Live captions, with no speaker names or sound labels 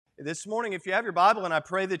This morning, if you have your Bible, and I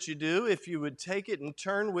pray that you do, if you would take it and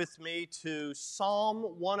turn with me to Psalm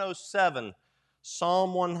 107.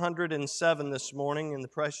 Psalm 107 this morning in the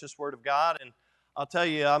precious Word of God. And I'll tell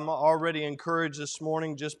you, I'm already encouraged this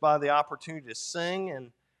morning just by the opportunity to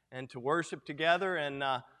sing and to worship together. And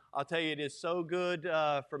I'll tell you, it is so good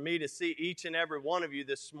for me to see each and every one of you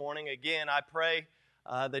this morning. Again, I pray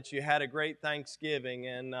that you had a great Thanksgiving.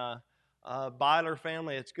 And Byler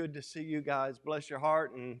family, it's good to see you guys. Bless your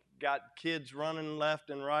heart, and got kids running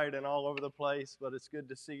left and right and all over the place, but it's good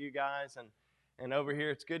to see you guys. And over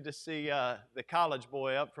here, it's good to see the college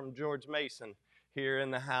boy up from George Mason here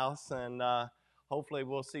in the house, and hopefully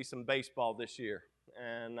we'll see some baseball this year,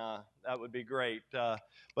 and that would be great.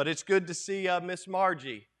 But it's good to see Miss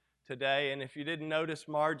Margie today, and if you didn't notice,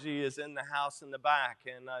 Margie is in the house in the back,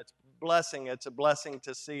 and it's a blessing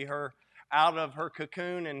to see her out of her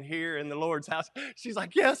cocoon and here in the Lord's house. She's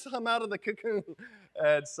like, yes, I'm out of the cocoon.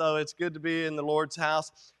 And so it's good to be in the Lord's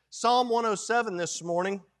house. Psalm 107 this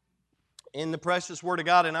morning in the precious Word of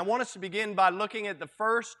God. And I want us to begin by looking at the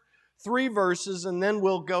first 3 verses, and then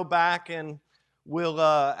we'll go back and we'll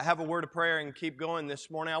have a word of prayer and keep going this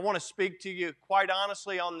morning. I want to speak to you quite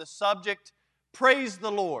honestly on the subject, praise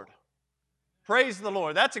the Lord. Praise the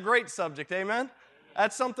Lord. That's a great subject, amen?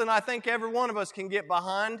 That's something I think every one of us can get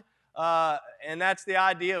behind. And that's the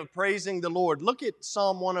idea of praising the Lord. Look at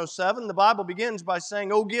Psalm 107. The Bible begins by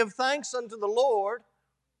saying, "Oh, give thanks unto the Lord,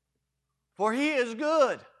 for He is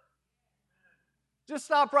good." Just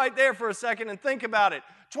stop right there for a second and think about it.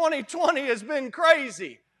 2020 has been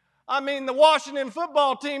crazy. I mean, the Washington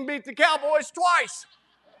football team beat the Cowboys twice.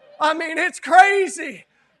 I mean, it's crazy,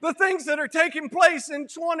 the things that are taking place in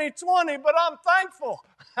 2020, but I'm thankful.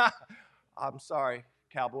 I'm sorry,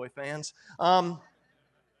 Cowboy fans.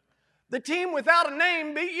 The team without a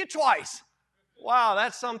name beat you twice. Wow,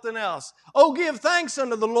 that's something else. Oh, give thanks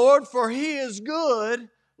unto the Lord, for He is good.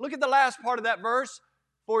 Look at the last part of that verse.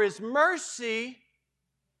 For His mercy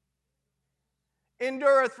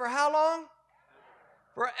endureth for how long?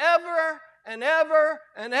 Forever and ever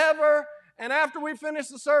and ever. And after we finish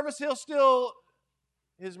the service,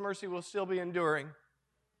 His mercy will still be enduring.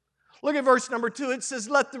 Look at verse number 2. It says,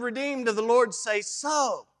 let the redeemed of the Lord say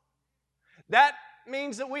so. That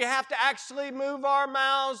means that we have to actually move our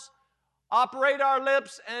mouths, operate our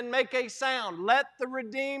lips, and make a sound. Let the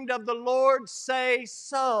redeemed of the Lord say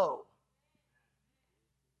so.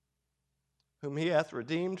 Whom He hath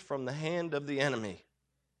redeemed from the hand of the enemy,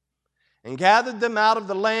 and gathered them out of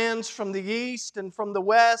the lands from the east and from the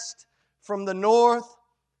west, from the north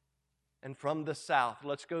and from the south.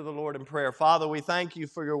 Let's go to the Lord in prayer. Father, we thank You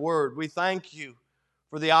for Your word. We thank You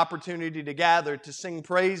for the opportunity to gather, to sing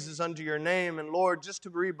praises unto Your name. And Lord, just to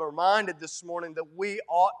be reminded this morning that we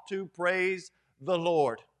ought to praise the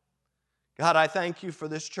Lord. God, I thank You for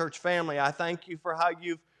this church family. I thank You for how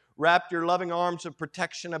You've wrapped Your loving arms of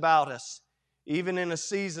protection about us, even in a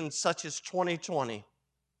season such as 2020.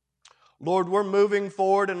 Lord, we're moving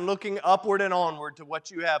forward and looking upward and onward to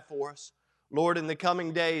what You have for us. Lord, in the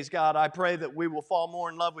coming days, God, I pray that we will fall more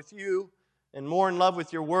in love with You, and more in love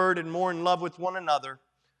with Your word, and more in love with one another.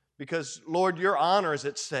 Because, Lord, Your honor is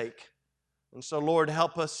at stake. And so, Lord,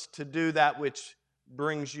 help us to do that which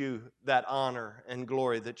brings You that honor and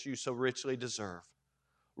glory that You so richly deserve.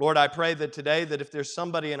 Lord, I pray that today, that if there's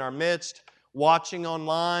somebody in our midst, watching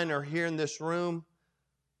online or here in this room,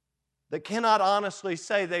 that cannot honestly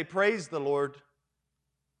say they praise the Lord,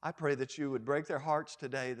 I pray that You would break their hearts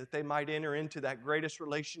today, that they might enter into that greatest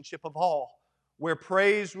relationship of all, where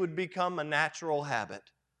praise would become a natural habit.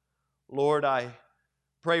 Lord, I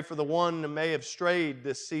pray for the one who may have strayed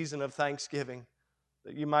this season of Thanksgiving,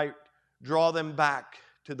 that You might draw them back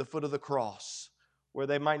to the foot of the cross, where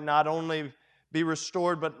they might not only be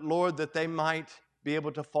restored, but Lord, that they might be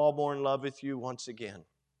able to fall more in love with You once again.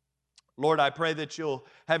 Lord, I pray that You'll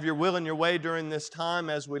have Your will and Your way during this time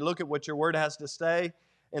as we look at what Your word has to say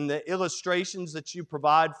and the illustrations that You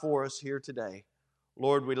provide for us here today.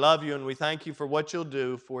 Lord, we love You and we thank You for what You'll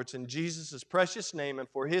do, for it's in Jesus' precious name and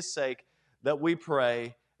for His sake that we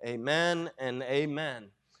pray. Amen and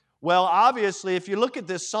amen. Well, obviously, if you look at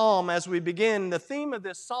this psalm as we begin, the theme of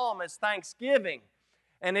this psalm is thanksgiving.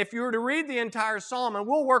 And if you were to read the entire psalm, and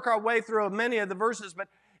we'll work our way through many of the verses, but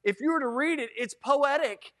if you were to read it, it's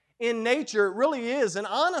poetic in nature. It really is. And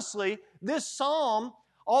honestly, this psalm,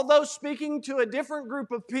 although speaking to a different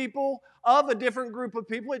group of people,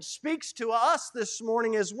 it speaks to us this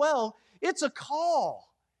morning as well. It's a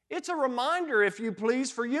call. It's a reminder, if you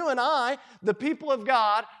please, for you and I, the people of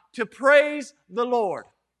God, to praise the Lord.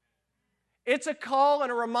 It's a call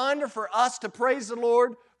and a reminder for us to praise the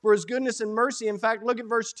Lord for His goodness and mercy. In fact, look at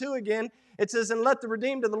verse 2 again. It says, and let the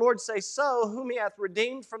redeemed of the Lord say so, whom he hath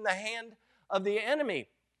redeemed from the hand of the enemy.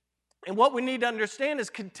 And what we need to understand is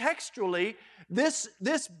contextually, this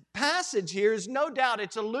passage here is no doubt,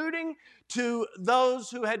 it's alluding to those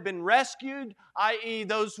who had been rescued, i.e.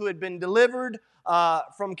 those who had been delivered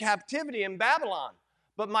from captivity in Babylon.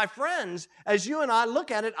 But my friends, as you and I look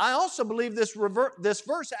at it, I also believe this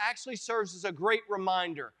verse actually serves as a great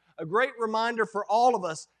reminder for all of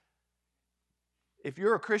us. If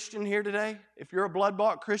you're a Christian here today, if you're a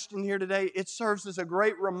blood-bought Christian here today, it serves as a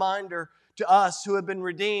great reminder to us who have been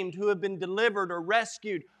redeemed, who have been delivered or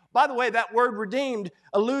rescued. By the way, that word redeemed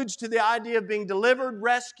alludes to the idea of being delivered,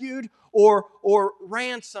 rescued, or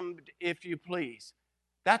ransomed, if you please.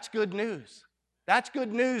 That's good news. That's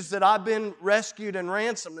good news that I've been rescued and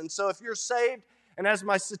ransomed. And so if you're saved, and as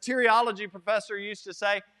my soteriology professor used to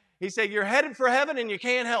say, he said, you're headed for heaven and you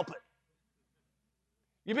can't help it.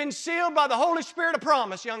 You've been sealed by the Holy Spirit of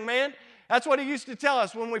promise, young man. That's what he used to tell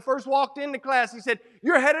us when we first walked into class. He said,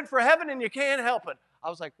 you're headed for heaven and you can't help it. I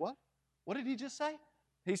was like, what? What did he just say?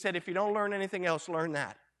 He said, if you don't learn anything else, learn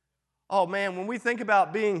that. Oh man, when we think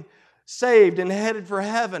about being saved and headed for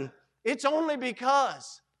heaven, it's only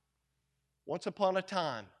because once upon a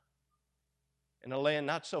time, in a land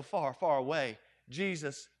not so far, far away,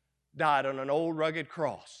 Jesus died on an old rugged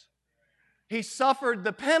cross. He suffered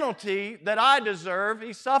the penalty that I deserve.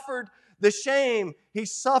 He suffered the shame. He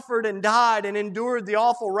suffered and died and endured the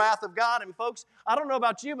awful wrath of God. And folks, I don't know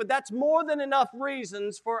about you, but that's more than enough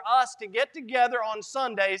reasons for us to get together on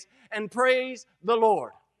Sundays and praise the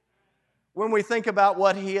Lord when we think about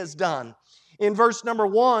what He has done. In verse number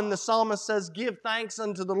 1, the psalmist says, give thanks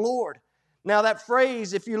unto the Lord. Now that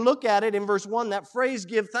phrase, if you look at it in verse 1, that phrase,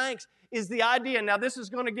 give thanks, is the idea. Now this is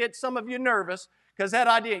going to get some of you nervous because that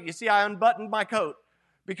idea, you see I unbuttoned my coat,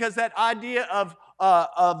 because that idea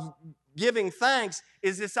of giving thanks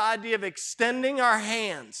is this idea of extending our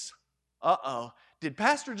hands. Uh-oh. Did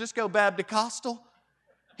Pastor just go Baptist-costal?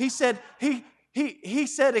 He said, he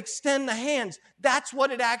said extend the hands. That's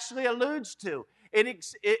what it actually alludes to.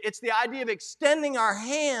 It's the idea of extending our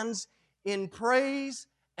hands in praise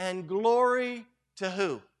and glory to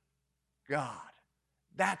who? God.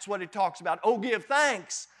 That's what it talks about. Oh, give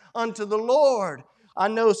thanks unto the Lord. I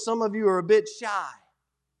know some of you are a bit shy.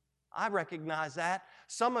 I recognize that.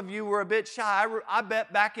 Some of you were a bit shy. I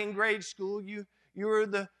bet back in grade school you were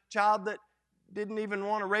the child that didn't even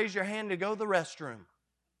want to raise your hand to go to the restroom.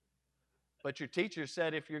 But your teacher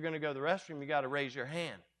said if you're going to go to the restroom, you got to raise your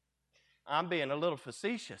hand. I'm being a little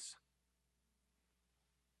facetious.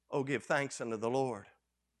 Oh, give thanks unto the Lord,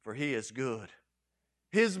 for He is good.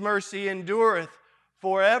 His mercy endureth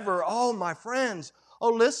forever. Oh, my friends. Oh,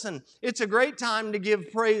 listen, it's a great time to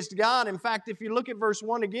give praise to God. In fact, if you look at verse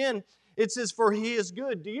 1 again, it says, for He is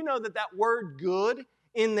good. Do you know that that word good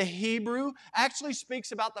in the Hebrew actually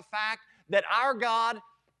speaks about the fact that our God,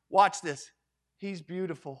 watch this, He's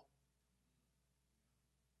beautiful.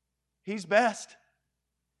 He's best.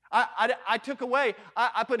 I took away,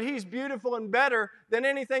 I put He's beautiful and better than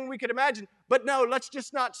anything we could imagine. But no, let's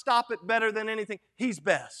just not stop at better than anything. He's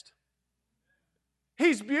best.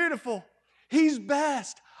 He's beautiful. He's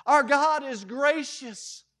best. Our God is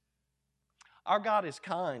gracious. Our God is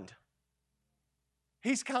kind.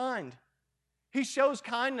 He's kind. He shows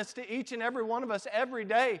kindness to each and every one of us every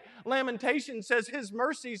day. Lamentation says His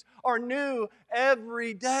mercies are new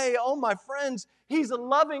every day. Oh, my friends, He's a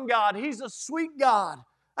loving God. He's a sweet God.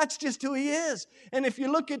 That's just who He is. And if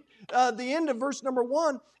you look at the end of verse number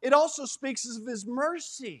 1, it also speaks of His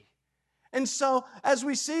mercy. And so, as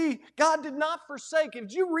we see, God did not forsake.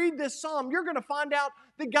 If you read this psalm, you're going to find out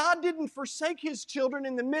that God didn't forsake His children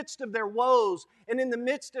in the midst of their woes and in the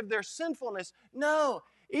midst of their sinfulness. No,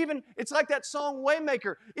 even, it's like that song,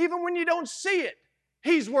 Waymaker. Even when you don't see it,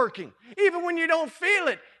 He's working. Even when you don't feel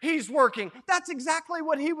it, He's working. That's exactly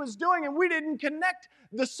what He was doing, and we didn't connect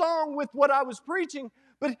the song with what I was preaching,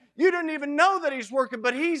 but you didn't even know that He's working,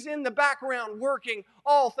 but He's in the background working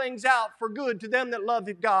all things out for good to them that love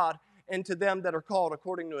God and to them that are called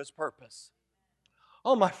according to His purpose.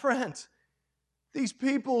 Oh, my friends, these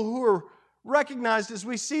people who are recognized as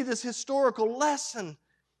we see this historical lesson,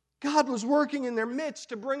 God was working in their midst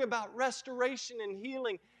to bring about restoration and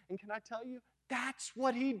healing. And can I tell you, that's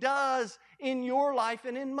what He does in your life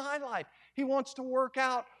and in my life. He wants to work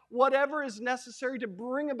out whatever is necessary to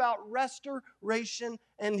bring about restoration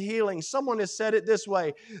and healing. Someone has said it this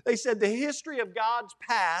way. They said the history of God's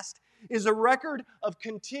past is a record of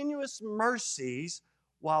continuous mercies,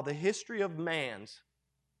 while the history of man's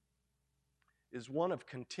is one of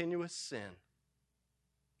continuous sin.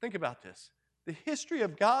 Think about this. The history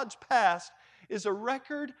of God's past is a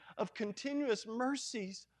record of continuous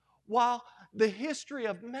mercies, while the history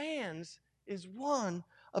of man's is one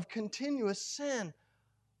of continuous sin.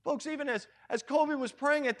 Folks, even as Colby was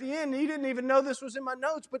praying at the end, he didn't even know this was in my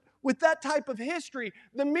notes, but with that type of history,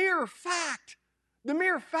 the mere fact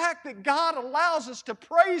that God allows us to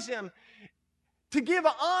praise Him, to give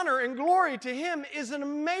honor and glory to Him, is an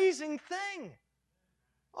amazing thing.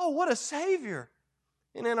 Oh, what a Savior.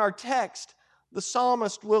 And in our text, the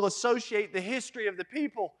psalmist will associate the history of the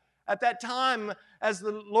people at that time as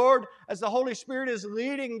the Holy Spirit is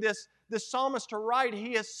leading this psalmist to write.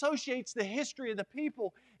 He associates the history of the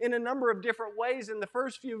people in a number of different ways. In the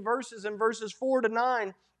first few verses, in verses 4 to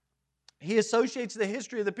 9, he associates the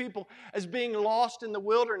history of the people as being lost in the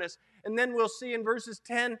wilderness. And then we'll see in verses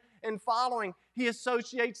 10 and following, he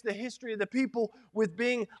associates the history of the people with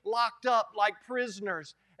being locked up like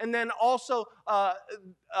prisoners. And then also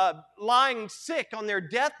lying sick on their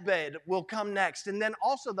deathbed will come next. And then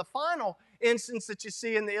also the final instance that you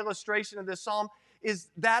see in the illustration of this psalm is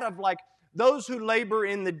that of like those who labor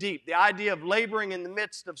in the deep. The idea of laboring in the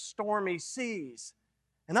midst of stormy seas.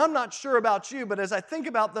 And I'm not sure about you, but as I think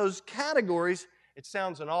about those categories, it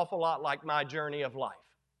sounds an awful lot like my journey of life.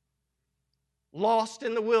 Lost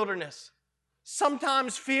in the wilderness.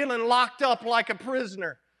 Sometimes feeling locked up like a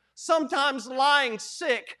prisoner. Sometimes lying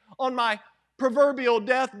sick on my proverbial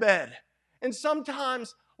deathbed. And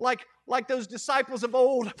sometimes, like those disciples of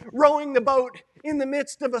old, rowing the boat in the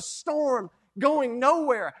midst of a storm, going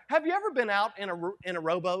nowhere. Have you ever been out in a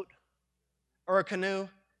rowboat or a canoe?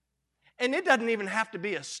 And it doesn't even have to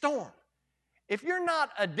be a storm. If you're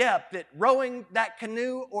not adept at rowing that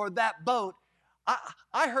canoe or that boat,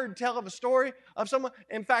 I heard tell of a story of someone,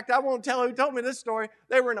 in fact, I won't tell who told me this story.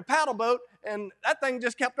 They were in a paddle boat, and that thing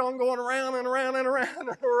just kept on going around and around and around and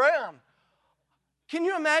around. Can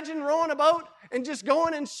you imagine rowing a boat and just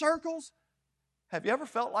going in circles? Have you ever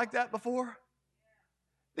felt like that before?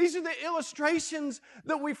 These are the illustrations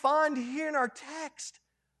that we find here in our text.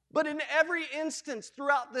 But in every instance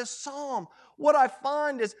throughout this psalm, what I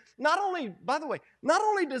find is not only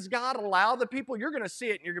does God allow the people, you're going to see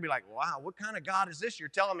it and you're going to be like, wow, what kind of God is this? You're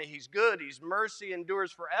telling me He's good, He's mercy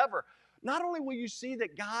endures forever. Not only will you see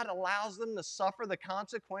that God allows them to suffer the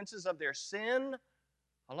consequences of their sin.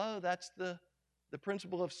 Hello, that's the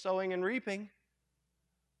principle of sowing and reaping.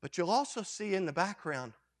 But you'll also see in the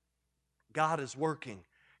background, God is working.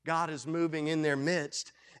 God is moving in their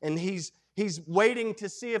midst. And He's waiting to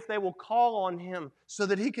see if they will call on Him so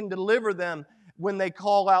that He can deliver them when they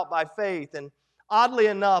call out by faith. And oddly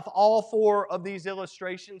enough, all four of these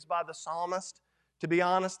illustrations by the psalmist, to be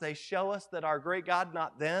honest, they show us that our great God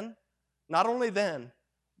not only then,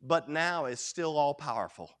 but now is still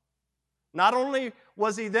all-powerful. Not only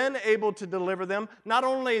was He then able to deliver them, not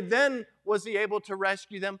only then was He able to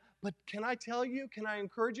rescue them, but can I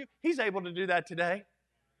encourage you, He's able to do that today.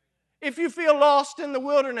 If you feel lost in the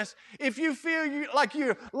wilderness, if you feel like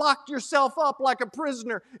you locked yourself up like a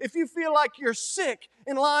prisoner, if you feel like you're sick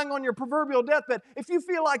and lying on your proverbial deathbed, if you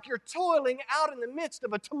feel like you're toiling out in the midst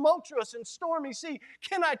of a tumultuous and stormy sea,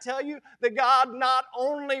 can I tell you that God not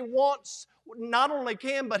only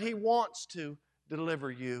can, but He wants to deliver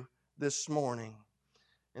you this morning.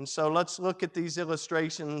 And so let's look at these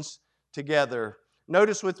illustrations together.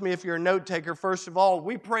 Notice with me, if you're a note taker, first of all,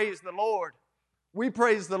 we praise the Lord. We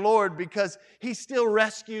praise the Lord because He still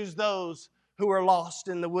rescues those who are lost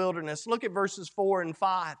in the wilderness. Look at verses 4 and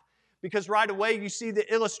 5, because right away you see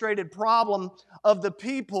the illustrated problem of the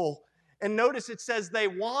people. And notice it says they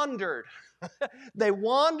wandered. They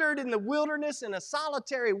wandered in the wilderness in a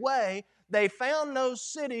solitary way. They found no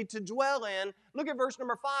city to dwell in. Look at verse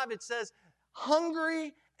number 5. It says,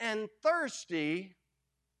 hungry and thirsty.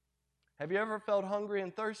 Have you ever felt hungry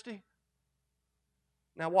and thirsty?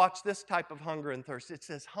 Now watch this type of hunger and thirst. It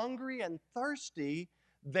says, hungry and thirsty,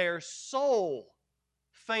 their soul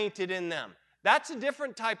fainted in them. That's a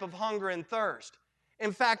different type of hunger and thirst.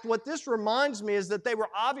 In fact, what this reminds me is that they were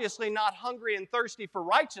obviously not hungry and thirsty for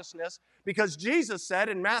righteousness, because Jesus said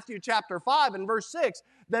in Matthew chapter 5 and verse 6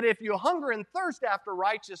 that if you hunger and thirst after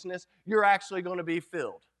righteousness, you're actually going to be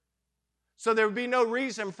filled. So there would be no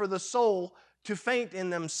reason for the soul to faint in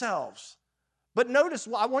themselves. But notice,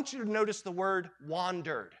 I want you to notice the word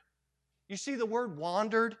wandered. You see, the word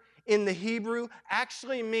wandered in the Hebrew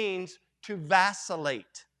actually means to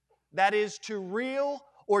vacillate. That is, to reel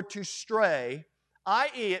or to stray,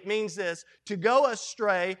 i.e., it means this, to go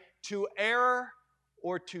astray, to err,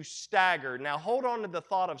 or to stagger. Now, hold on to the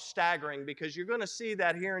thought of staggering, because you're going to see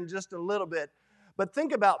that here in just a little bit. But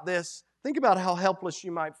think about this. Think about how helpless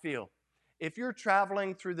you might feel. If you're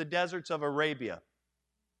traveling through the deserts of Arabia,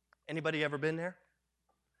 anybody ever been there?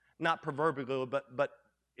 Not proverbially, but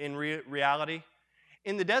in reality.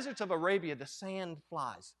 In the deserts of Arabia, the sand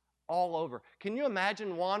flies all over. Can you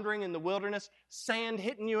imagine wandering in the wilderness, sand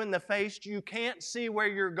hitting you in the face, you can't see where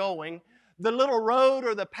you're going, the little road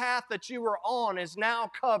or the path that you were on is now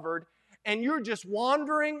covered, and you're just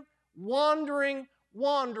wandering,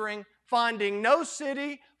 finding no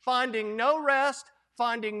city, finding no rest,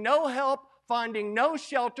 finding no help, finding no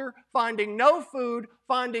shelter, finding no food,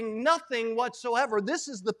 finding nothing whatsoever. This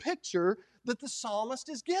is the picture that the psalmist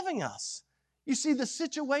is giving us. You see, the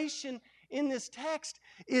situation in this text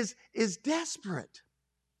is desperate.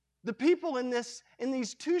 The people in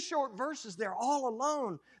these 2 short verses, they're all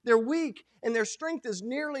alone. They're weak, and their strength is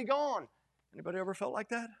nearly gone. Anybody ever felt like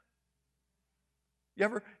that?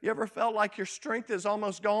 You ever felt like your strength is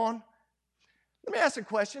almost gone? Let me ask a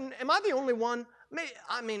question. Am I the only one?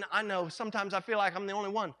 I know sometimes I feel like I'm the only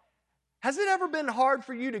one. Has it ever been hard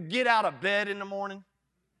for you to get out of bed in the morning?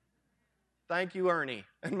 Thank you, Ernie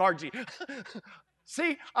and Margie.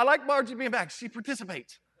 See, I like Margie being back. She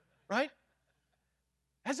participates, right?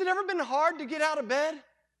 Has it ever been hard to get out of bed?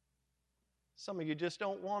 Some of you just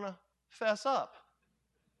don't want to fess up.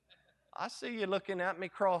 I see you looking at me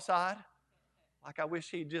cross-eyed, like I wish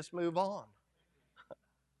he'd just move on.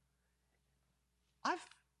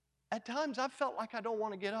 At times, I've felt like I don't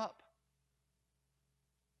want to get up.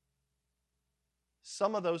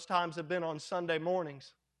 Some of those times have been on Sunday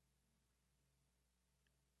mornings.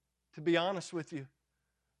 To be honest with you,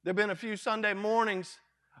 there have been a few Sunday mornings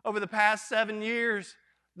over the past 7 years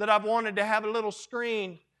that I've wanted to have a little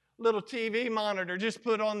screen, little TV monitor just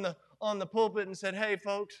put on the pulpit and said, "Hey,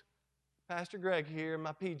 folks, Pastor Greg here in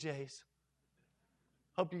my PJs.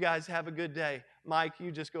 Hope you guys have a good day. Mike,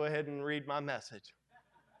 you just go ahead and read my message."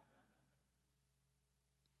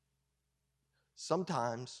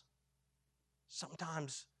 Sometimes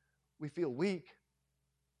we feel weak.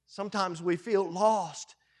 Sometimes we feel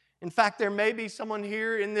lost. In fact, there may be someone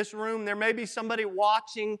here in this room, there may be somebody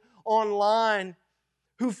watching online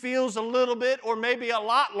who feels a little bit or maybe a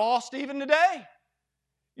lot lost even today.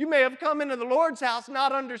 You may have come into the Lord's house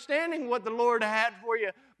not understanding what the Lord had for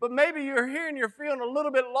you, but maybe you're here and you're feeling a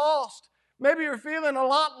little bit lost. Maybe you're feeling a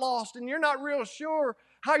lot lost and you're not real sure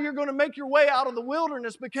how you're going to make your way out of the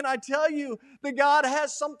wilderness. But can I tell you that God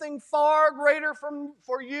has something far greater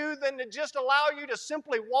for you than to just allow you to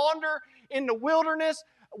simply wander in the wilderness,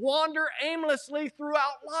 wander aimlessly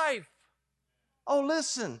throughout life. Oh,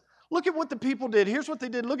 listen. Look at what the people did. Here's what they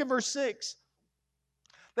did. Look at verse 6.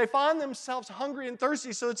 They find themselves hungry and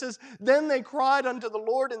thirsty. So it says, then they cried unto the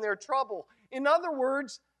Lord in their trouble. In other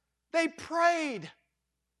words, they prayed.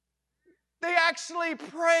 They actually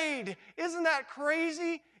prayed. Isn't that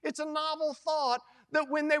crazy? It's a novel thought that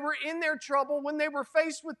when they were in their trouble, when they were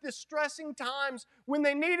faced with distressing times, when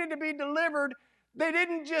they needed to be delivered, they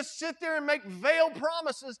didn't just sit there and make veiled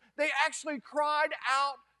promises. They actually cried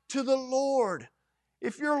out to the Lord.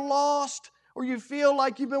 If you're lost or you feel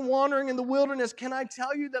like you've been wandering in the wilderness, can I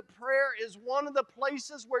tell you that prayer is one of the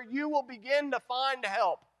places where you will begin to find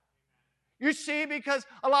help? You see, because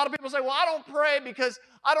a lot of people say, well, I don't pray because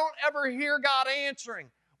I don't ever hear God answering.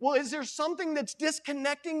 Well, is there something that's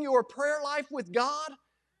disconnecting your prayer life with God?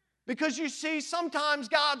 Because you see, sometimes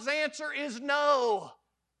God's answer is no.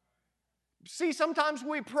 See, sometimes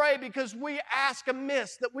we pray because we ask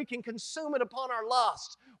amiss that we can consume it upon our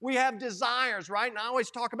lust. We have desires, right? And I always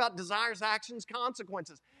talk about desires, actions,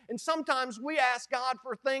 consequences. And sometimes we ask God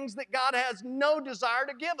for things that God has no desire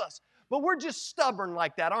to give us. But we're just stubborn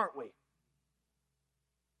like that, aren't we?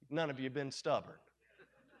 None of you have been stubborn.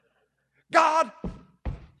 God,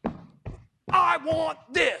 I want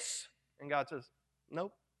this. And God says,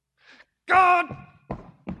 nope. God,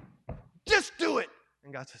 just do it.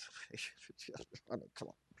 And God says, come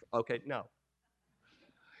on. Okay, no.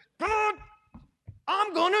 God,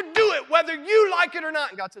 I'm going to do it whether you like it or not.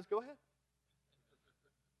 And God says, go ahead.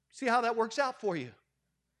 See how that works out for you.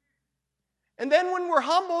 And then when we're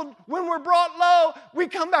humbled, when we're brought low, we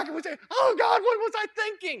come back and we say, oh God, what was I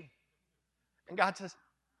thinking? And God says,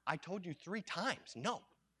 I told you 3 times, no.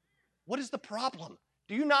 What is the problem?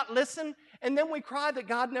 Do you not listen? And then we cry that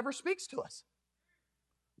God never speaks to us.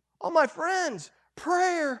 Oh, my friends,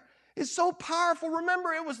 prayer is so powerful.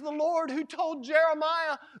 Remember, it was the Lord who told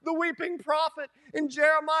Jeremiah, the weeping prophet, in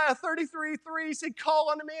Jeremiah 33:3, he said,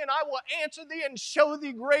 call unto me, and I will answer thee and show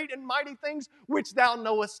thee great and mighty things which thou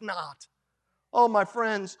knowest not. Oh, my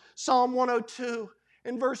friends, Psalm 102,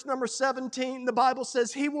 in verse number 17, the Bible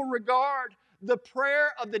says, he will regard the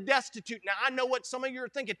prayer of the destitute. Now, I know what some of you are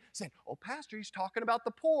thinking, saying, oh, Pastor, he's talking about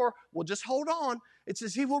the poor. Well, just hold on. It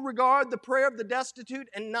says he will regard the prayer of the destitute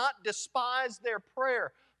and not despise their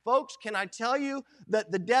prayer. Folks, can I tell you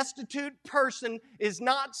that the destitute person is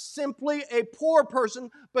not simply a poor person,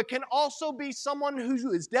 but can also be someone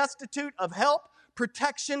who is destitute of help,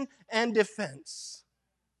 protection, and defense.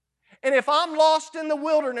 And if I'm lost in the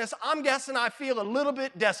wilderness, I'm guessing I feel a little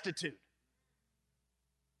bit destitute.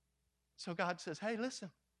 So God says, hey, listen,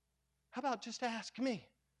 how about just ask me?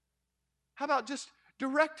 How about just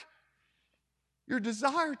direct your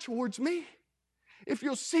desire towards me? If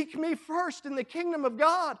you'll seek me first in the kingdom of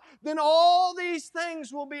God, then all these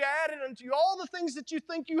things will be added unto you. All the things that you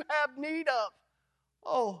think you have need of.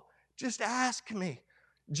 Oh, just ask me.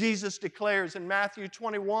 Jesus declares in Matthew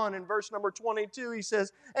 21 and verse number 22, He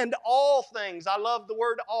says, and all things, I love the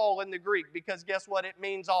word all in the Greek because guess what? It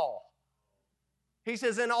means all. He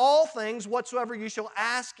says, in all things whatsoever you shall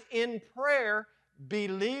ask in prayer,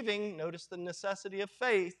 believing, notice the necessity of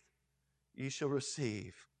faith, you shall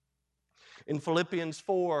receive. In Philippians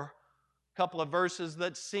 4, a couple of verses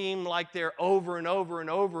that seem like they're over and over and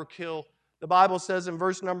overkill, the Bible says in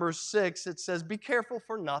verse number 6, it says, be careful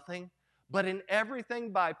for nothing, but in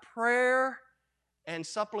everything by prayer and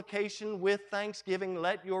supplication with thanksgiving,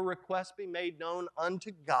 let your requests be made known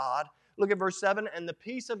unto God. Look at verse 7, and the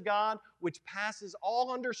peace of God, which passes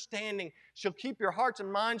all understanding, shall keep your hearts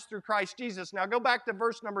and minds through Christ Jesus. Now go back to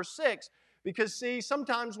verse number 6, because see,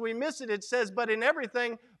 sometimes we miss it. It says, but in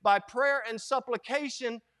everything by prayer and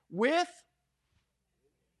supplication with,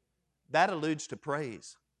 that alludes to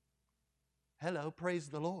praise. Hello, praise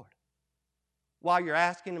the Lord. While you're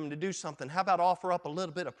asking Him to do something, how about offer up a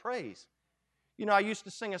little bit of praise? You know, I used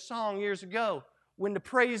to sing a song years ago, when the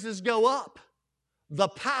praises go up, the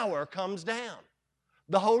power comes down.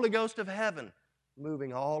 The Holy Ghost of heaven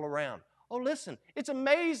moving all around. Oh, listen, it's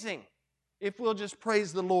amazing if we'll just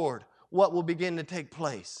praise the Lord, what will begin to take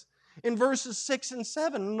place. In verses 6 and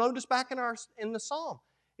 7, notice back in the psalm,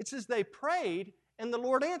 it says they prayed and the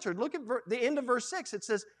Lord answered. Look at the end of verse 6. It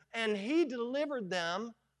says, and He delivered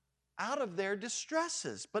them out of their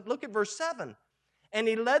distresses. But look at verse 7. And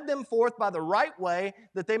He led them forth by the right way,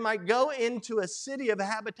 that they might go into a city of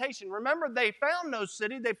habitation. Remember, they found no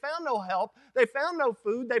city, they found no help, they found no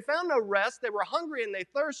food, they found no rest, they were hungry and they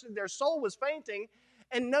thirsted, their soul was fainting.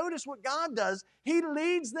 And notice what God does. He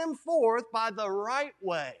leads them forth by the right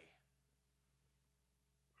way.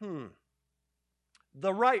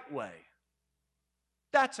 The right way.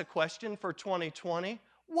 That's a question for 2020.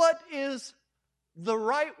 What is the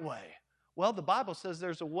right way? Well, the Bible says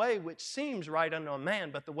there's a way which seems right unto a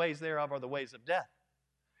man, but the ways thereof are the ways of death.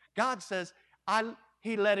 God says,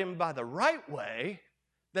 He led him by the right way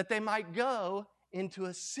that they might go into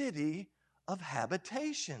a city of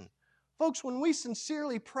habitation. Folks, when we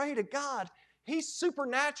sincerely pray to God, He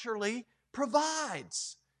supernaturally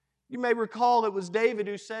provides. You may recall it was David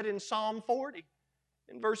who said in Psalm 40,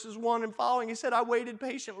 in verses 1 and following, he said, I waited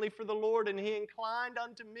patiently for the Lord, and He inclined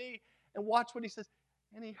unto me. And watch what he says,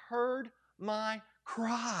 and He heard my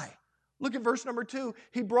cry. Look at verse number 2.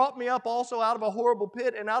 He brought me up also out of a horrible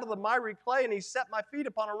pit and out of the miry clay, and He set my feet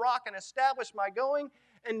upon a rock and established my going.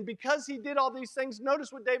 And because He did all these things,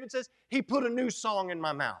 notice what David says, He put a new song in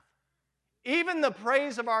my mouth. Even the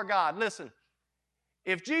praise of our God. Listen,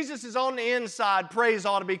 if Jesus is on the inside, praise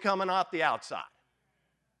ought to be coming off the outside.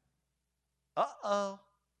 Uh-oh.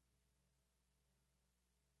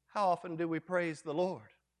 How often do we praise the Lord?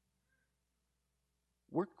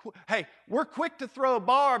 We're quick to throw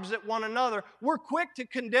barbs at one another. We're quick to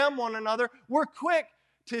condemn one another. We're quick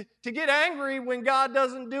to get angry when God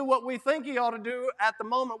doesn't do what we think He ought to do at the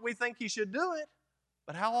moment we think He should do it.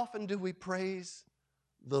 But how often do we praise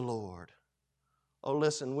the Lord? Oh,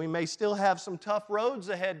 listen, we may still have some tough roads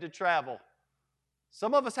ahead to travel.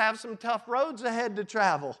 Some of us have some tough roads ahead to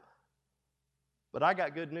travel. But I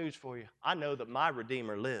got good news for you. I know that my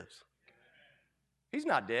Redeemer lives. He's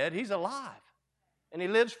not dead. He's alive. And He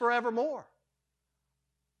lives forevermore.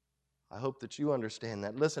 I hope that you understand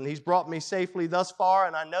that. Listen, He's brought me safely thus far,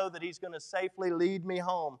 and I know that He's going to safely lead me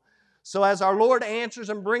home. So as our Lord answers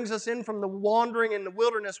and brings us in from the wandering in the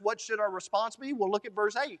wilderness, what should our response be? Well, look at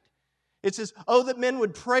verse 8. It says, oh, that men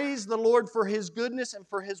would praise the Lord for His goodness and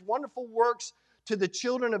for His wonderful works to the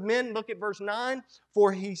children of men. Look at verse 9.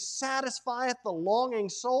 For He satisfieth the longing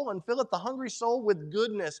soul and filleth the hungry soul with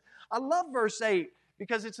goodness. I love verse 8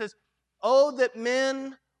 because it says, oh, that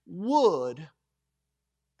men would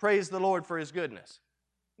praise the Lord for His goodness.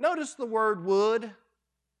 Notice the word would.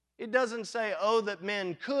 It doesn't say, oh, that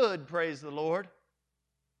men could praise the Lord,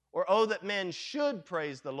 or oh, that men should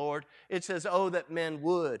praise the Lord. It says, oh, that men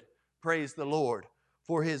would praise the Lord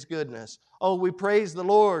for His goodness. Oh, we praise the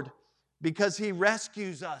Lord because He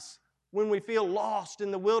rescues us when we feel lost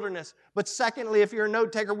in the wilderness. But secondly, if you're a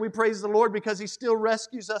note taker, we praise the Lord because He still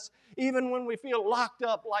rescues us even when we feel locked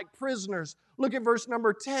up like prisoners. Look at verse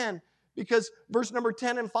number 10. Because verse number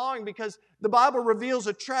 10 and following, because the Bible reveals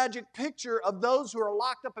a tragic picture of those who are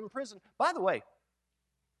locked up in prison. By the way,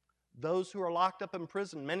 those who are locked up in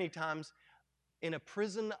prison many times in a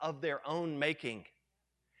prison of their own making.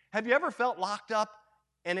 Have you ever felt locked up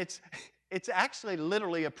and it's actually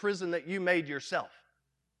literally a prison that you made yourself?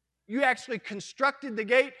 You actually constructed the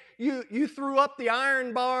gate, you threw up the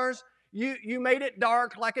iron bars, you made it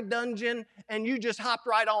dark like a dungeon, and you just hopped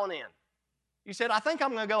right on in. You said, I think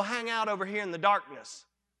I'm going to go hang out over here in the darkness.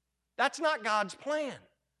 That's not God's plan.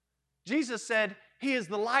 Jesus said He is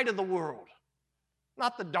the light of the world,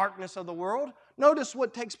 not the darkness of the world. Notice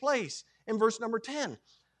what takes place in verse number 10.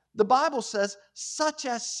 The Bible says, such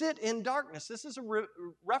as sit in darkness. This is a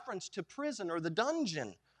reference to prison or the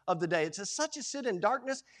dungeon of the day. It says, such as sit in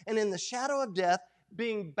darkness and in the shadow of death,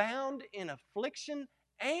 being bound in affliction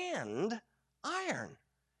and iron,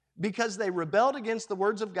 because they rebelled against the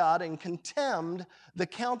words of God and contemned the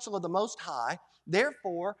counsel of the Most High.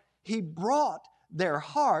 Therefore, He brought down their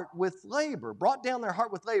heart with labor.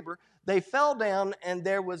 They fell down, and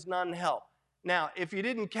there was none help. Now, if you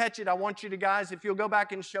didn't catch it, I want you to, guys, if you'll go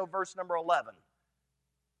back and show verse number 11.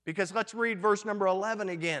 Because let's read verse number 11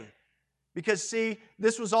 again. Because, see,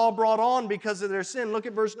 this was all brought on because of their sin. Look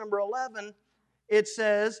at verse number 11. It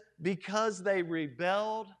says, because they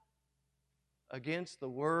rebelled against the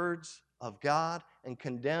words of God and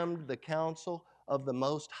condemned the counsel of the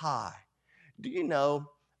Most High. Do you know,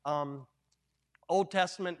 Old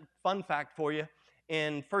Testament fun fact for you,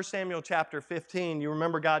 in 1 Samuel chapter 15, you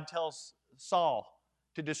remember God tells Saul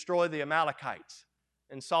to destroy the Amalekites,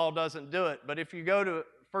 and Saul doesn't do it. But if you go to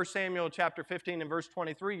 1 Samuel chapter 15 and verse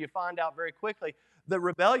 23, you find out very quickly that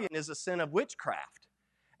rebellion is a sin of witchcraft.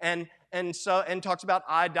 And talks about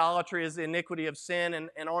idolatry as the iniquity of sin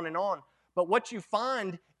and on and on. But what you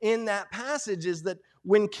find in that passage is that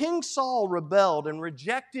when King Saul rebelled and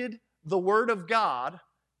rejected the word of God,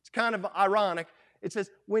 it's kind of ironic. It says,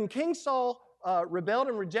 when King Saul rebelled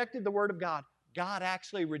and rejected the word of God, God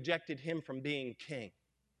actually rejected him from being king.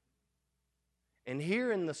 And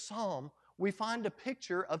here in the psalm, we find a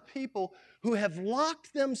picture of people who have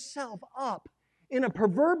locked themselves up in a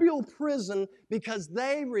proverbial prison because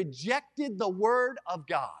they rejected the word of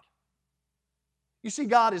God. You see,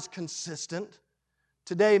 God is consistent.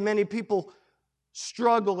 Today, many people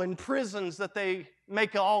struggle in prisons that they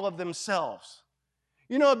make all of themselves.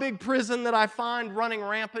 You know, a big prison that I find running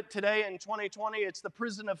rampant today in 2020, it's the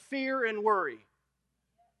prison of fear and worry.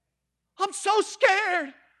 I'm so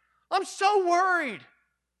scared. I'm so worried.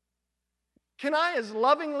 Can I, as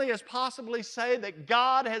lovingly as possibly, say that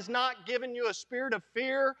God has not given you a spirit of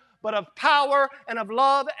fear, but of power and of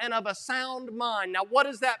love and of a sound mind? Now, what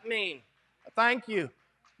does that mean? Thank you.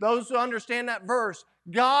 Those who understand that verse.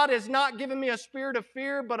 God has not given me a spirit of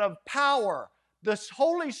fear, but of power. The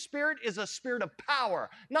Holy Spirit is a spirit of power,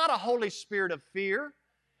 not a Holy Spirit of fear.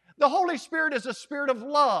 The Holy Spirit is a spirit of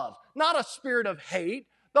love, not a spirit of hate.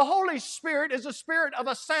 The Holy Spirit is a spirit of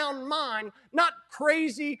a sound mind, not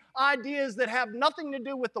crazy ideas that have nothing to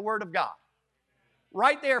do with the Word of God.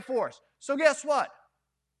 Right there for us. So guess what?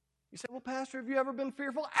 You say, well, Pastor, have you ever been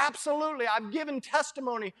fearful? Absolutely. I've given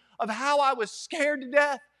testimony of how I was scared to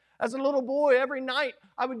death. As a little boy, every night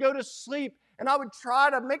I would go to sleep and I would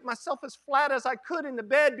try to make myself as flat as I could in the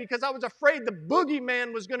bed because I was afraid the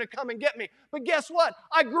boogeyman was going to come and get me. But guess what?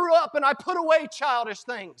 I grew up and I put away childish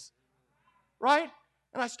things. Right?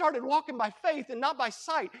 And I started walking by faith and not by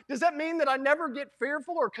sight. Does that mean that I never get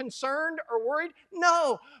fearful or concerned or worried?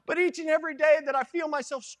 No. But each and every day that I feel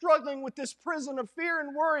myself struggling with this prison of fear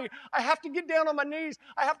and worry, I have to get down on my knees.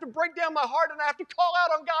 I have to break down my heart and I have to call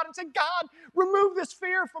out on God and say, God, remove this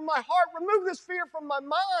fear from my heart. Remove this fear from my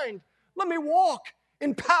mind. Let me walk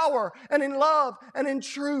in power and in love and in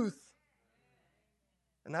truth.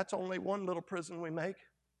 And that's only one little prison we make.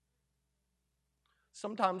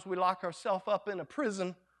 Sometimes we lock ourselves up in a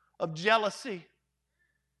prison of jealousy,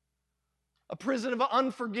 a prison of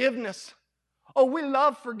unforgiveness. Oh, we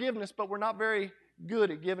love forgiveness, but we're not very good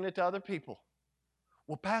at giving it to other people.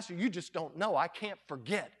 Well, Pastor, you just don't know. I can't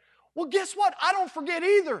forget. Well, guess what? I don't forget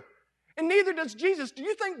either. And neither does Jesus. Do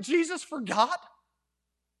you think Jesus forgot?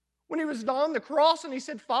 When he was on the cross and he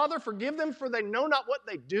said, Father, forgive them for they know not what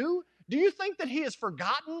they do? Do you think that he has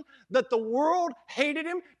forgotten that the world hated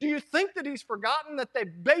him? Do you think that he's forgotten that they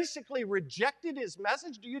basically rejected his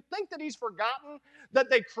message? Do you think that he's forgotten that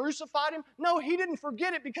they crucified him? No, he didn't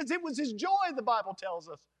forget it because it was his joy, the Bible tells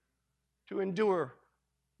us, to endure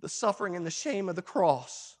the suffering and the shame of the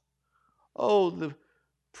cross. Oh, the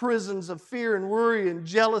prisons of fear and worry and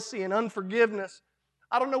jealousy and unforgiveness.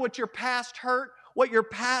 I don't know what your past hurt, what your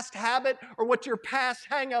past habit, or what your past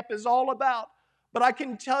hang-up is all about. But I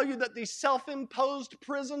can tell you that these self-imposed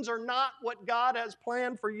prisons are not what God has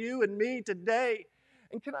planned for you and me today.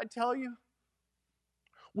 And can I tell you,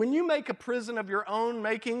 when you make a prison of your own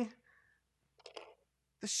making,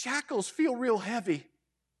 the shackles feel real heavy.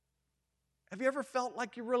 Have you ever felt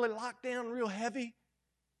like you're really locked down real heavy?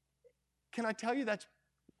 Can I tell you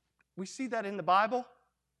we see that in the Bible?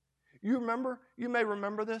 You may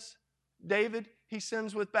remember this. David, he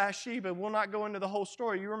sins with Bathsheba. We'll not go into the whole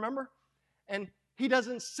story. You remember? And he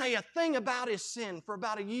doesn't say a thing about his sin for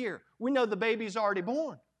about a year. We know the baby's already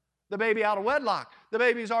born. The baby out of wedlock. The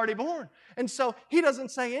baby's already born. And so he doesn't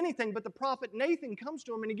say anything, but the prophet Nathan comes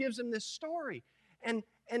to him and he gives him this story. And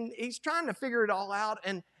he's trying to figure it all out.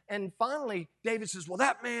 And finally, David says, well,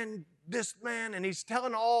 that man, this man, and he's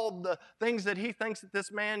telling all the things that he thinks that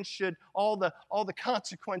this man should, all the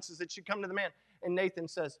consequences that should come to the man. And Nathan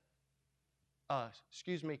says,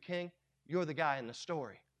 excuse me, King, you're the guy in the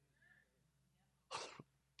story.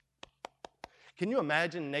 Can you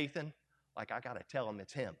imagine Nathan? Like, I got to tell him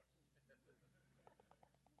it's him.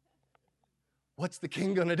 What's the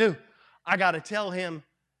king going to do? I got to tell him,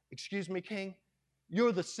 excuse me, King,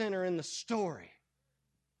 you're the sinner in the story.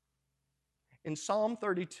 In Psalm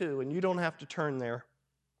 32, and you don't have to turn there,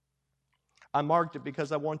 I marked it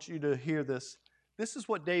because I want you to hear this. This is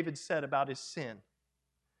what David said about his sin.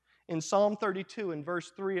 In Psalm 32, in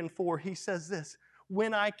verse 3 and 4, he says this,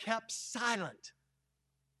 when I kept silent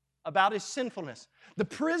about his sinfulness, the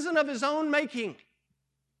prison of his own making,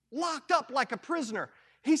 locked up like a prisoner.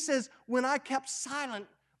 He says, when I kept silent,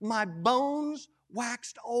 my bones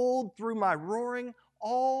waxed old through my roaring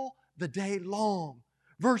all the day long.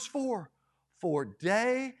 Verse 4, for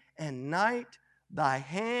day and night thy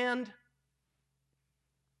hand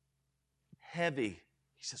heavy,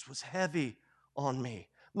 he says, was heavy on me.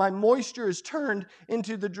 My moisture is turned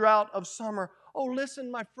into the drought of summer. Oh,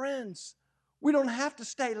 listen, my friends, we don't have to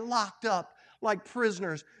stay locked up like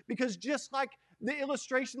prisoners, because just like the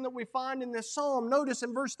illustration that we find in this psalm, notice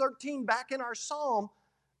in verse 13, back in our psalm,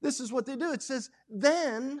 this is what they do. It says,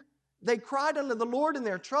 then they cried unto the Lord in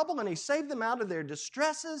their trouble, and he saved them out of their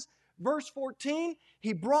distresses. Verse 14,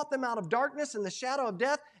 he brought them out of darkness and the shadow of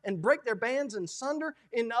death and brake their bands in sunder.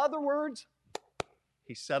 In other words,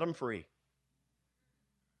 he set them free.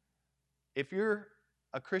 If you're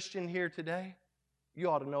a Christian here today, you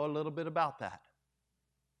ought to know a little bit about that.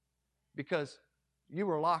 Because you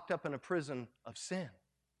were locked up in a prison of sin,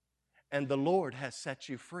 and the Lord has set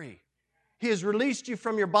you free. He has released you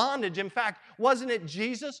from your bondage. In fact, wasn't it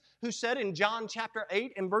Jesus who said in John chapter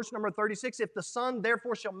 8 in verse number 36, if the Son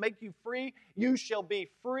therefore shall make you free, you shall be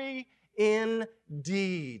free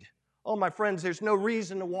indeed. Oh, my friends, there's no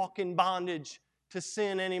reason to walk in bondage to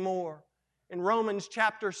sin anymore. In Romans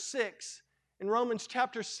chapter 6,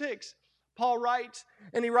 Paul writes,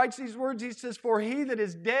 and he writes these words, he says, for he that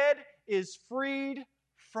is dead is freed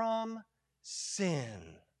from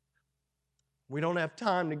sin. We don't have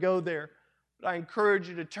time to go there, but I encourage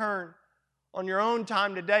you to turn on your own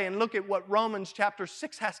time today and look at what Romans chapter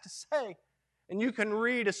 6 has to say. And you can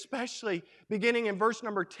read, especially beginning in verse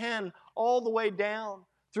number 10, all the way down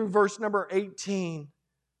through verse number 18.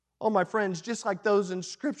 Oh, my friends, just like those in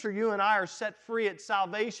Scripture, you and I are set free at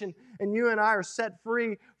salvation, and you and I are set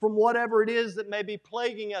free from whatever it is that may be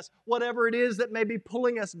plaguing us, whatever it is that may be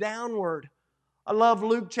pulling us downward. I love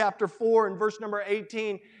Luke chapter 4 and verse number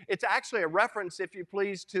 18. It's actually a reference, if you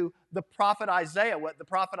please, to the prophet Isaiah, what the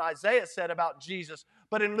prophet Isaiah said about Jesus.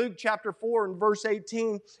 But in Luke chapter 4 and verse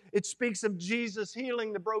 18, it speaks of Jesus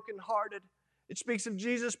healing the brokenhearted. It speaks of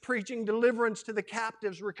Jesus preaching deliverance to the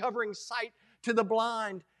captives, recovering sight to the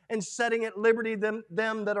blind, and setting at liberty them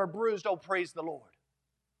that are bruised. Oh, praise the Lord.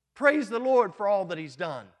 Praise the Lord for all that He's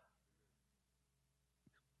done.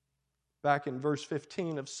 Back in verse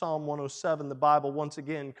 15 of Psalm 107, the Bible once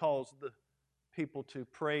again calls the people to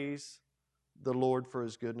praise the Lord for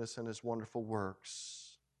His goodness and His wonderful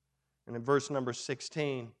works. And in verse number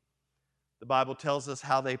 16, the Bible tells us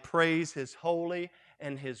how they praise His holy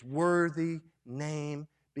and His worthy name,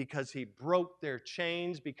 because He broke their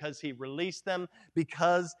chains, because He released them,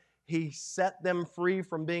 because He set them free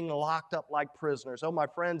from being locked up like prisoners. Oh, my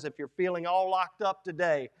friends, if you're feeling all locked up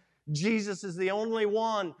today, Jesus is the only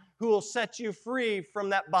one who will set you free from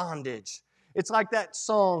that bondage. It's like that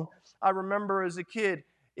song I remember as a kid,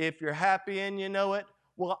 if you're happy and you know it.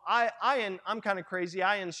 Well, I'm kind of crazy.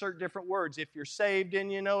 I insert different words. If you're saved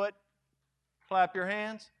and you know it, clap your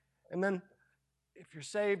hands. And then if you're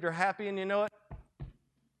saved or happy and you know it,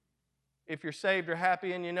 if you're saved or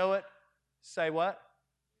happy and you know it, say what?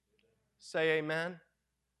 Say amen.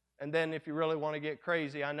 And then if you really want to get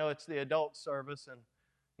crazy, I know it's the adult service, and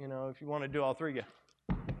if you want to do all three, go,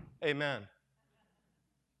 amen.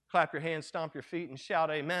 Clap your hands, stomp your feet, and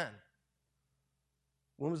shout amen.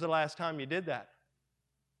 When was the last time you did that?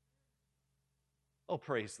 Oh,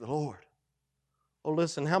 praise the Lord. Oh,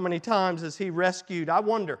 listen, how many times has He rescued?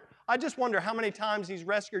 I just wonder how many times He's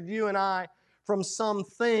rescued you and I from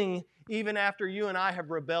something even after you and I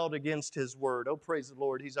have rebelled against His word. Oh, praise the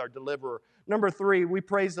Lord. He's our deliverer. Number 3, we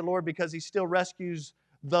praise the Lord because He still rescues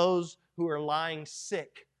those who are lying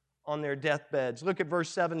sick on their deathbeds. Look at verse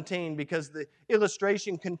 17, because the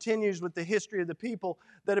illustration continues with the history of the people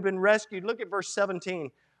that have been rescued. Look at verse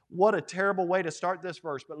 17. What a terrible way to start this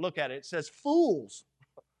verse, but look at it. It says, fools.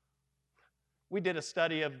 We did a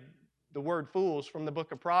study of the word fools from the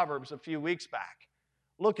book of Proverbs a few weeks back.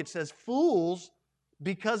 Look, it says, fools,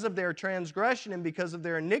 because of their transgression and because of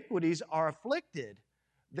their iniquities, are afflicted.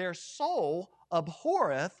 Their soul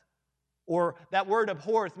abhorreth, or that word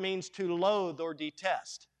abhorreth means to loathe or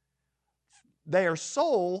detest. Their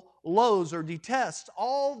soul loathes or detests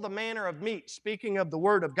all the manner of meat. Speaking of the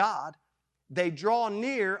word of God, they draw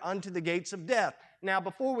near unto the gates of death. Now,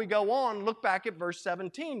 before we go on, look back at verse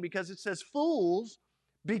 17, because it says, fools,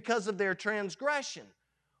 because of their transgression.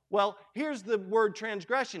 Well, here's the word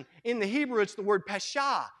transgression. In the Hebrew, it's the word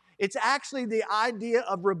pesha. It's actually the idea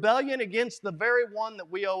of rebellion against the very one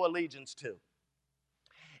that we owe allegiance to.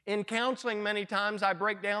 In counseling, many times I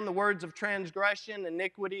break down the words of transgression,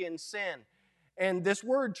 iniquity, and sin. And this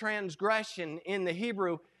word transgression in the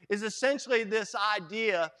Hebrew is essentially this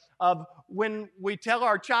idea of when we tell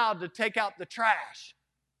our child to take out the trash,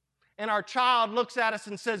 and our child looks at us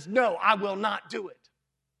and says, no, I will not do it.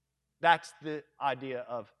 That's the idea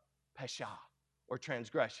of pesha, or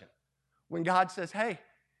transgression. When God says, hey,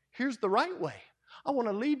 here's the right way. I want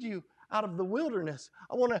to lead you out of the wilderness.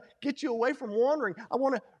 I want to get you away from wandering. I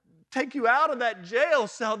want to take you out of that jail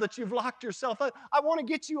cell that you've locked yourself up. I want to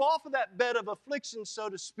get you off of that bed of affliction, so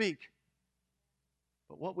to speak.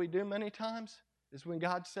 But what we do many times is when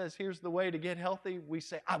God says, here's the way to get healthy, we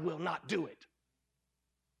say, I will not do it.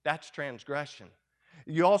 That's transgression.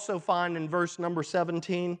 You also find in verse number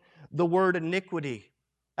 17 the word iniquity.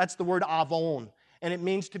 That's the word avon, and it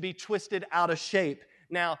means to be twisted out of shape.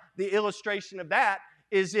 Now, the illustration of that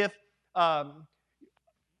is if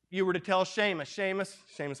you were to tell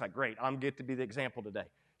Seamus like, great, I'm get to be the example today.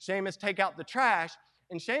 Seamus, take out the trash,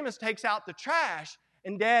 and Seamus takes out the trash,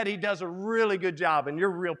 and Dad, he does a really good job, and you're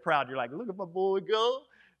real proud. You're like, look at my boy go.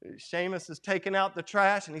 Seamus is taking out the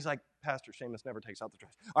trash, and he's like, Pastor, Seamus never takes out the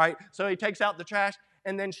trash. All right, so he takes out the trash,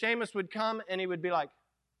 and then Seamus would come, and he would be like,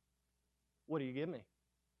 what do you give me?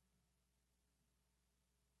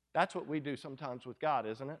 That's what we do sometimes with God,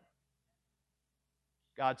 isn't it?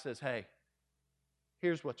 God says, hey,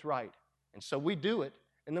 here's what's right. And so we do it,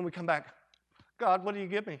 and then we come back, God, what do you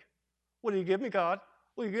give me? What do you give me, God?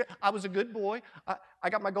 What do you give? I was a good boy. I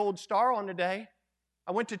got my gold star on today.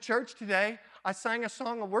 I went to church today. I sang a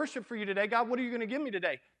song of worship for you today. God, what are you going to give me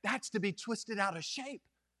today? That's to be twisted out of shape.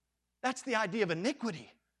 That's the idea of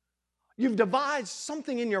iniquity. You've devised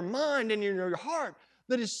something in your mind and in your heart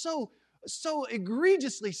that is so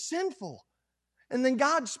egregiously sinful. And then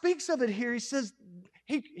God speaks of it here. He says,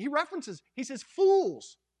 he references, he says,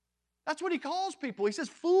 fools. That's what he calls people. He says,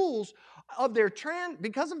 fools of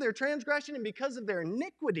because of their transgression and because of their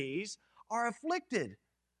iniquities are afflicted.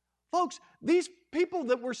 Folks, these people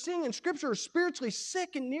that we're seeing in Scripture are spiritually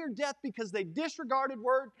sick and near death because they disregarded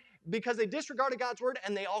God's word,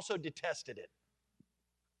 and they also detested it.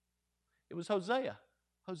 It was Hosea.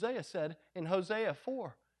 Hosea said in Hosea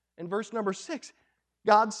 4, in verse number 6,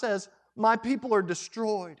 God says, my people are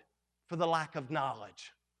destroyed for the lack of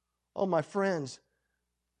knowledge. Oh, my friends,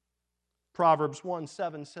 Proverbs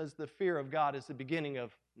 1:7 says the fear of God is the beginning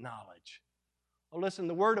of knowledge. Well, listen,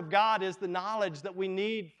 the Word of God is the knowledge that we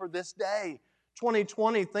need for this day.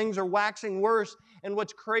 2020, things are waxing worse, and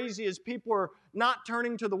what's crazy is people are not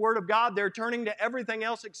turning to the Word of God, they're turning to everything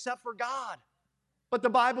else except for God. But the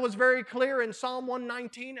Bible is very clear in Psalm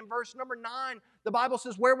 119 and verse number 9. The Bible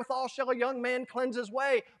says, wherewithal shall a young man cleanse his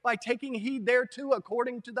way? By taking heed thereto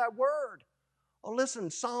according to thy word. Oh, listen,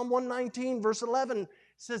 Psalm 119 verse 11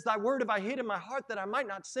 says, thy word have I hid in my heart that I might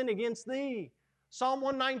not sin against thee. Psalm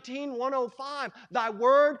 119, 105, thy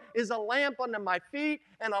word is a lamp unto my feet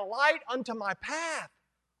and a light unto my path.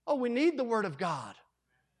 Oh, we need the word of God.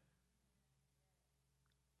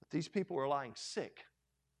 But these people are lying sick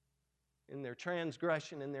in their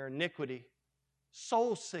transgression, in their iniquity.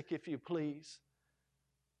 Soul sick, if you please.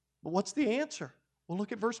 But what's the answer? Well,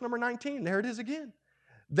 look at verse number 19. There it is again.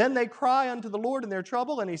 Then they cry unto the Lord in their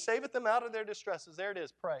trouble, and He saveth them out of their distresses. There it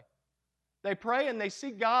is. Pray. They pray and they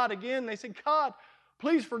seek God again. They say, God,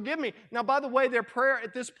 please forgive me. Now, by the way, their prayer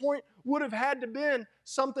at this point would have had to been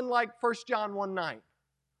something like 1 John 1:9.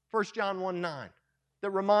 1 John 1:9 that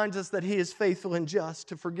reminds us that He is faithful and just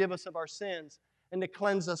to forgive us of our sins and to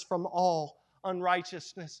cleanse us from all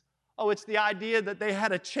unrighteousness. Oh, it's the idea that they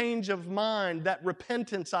had a change of mind, that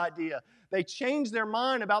repentance idea. They changed their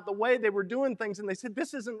mind about the way they were doing things, and they said,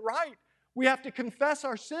 this isn't right. We have to confess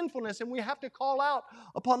our sinfulness, and we have to call out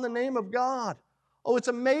upon the name of God. Oh, it's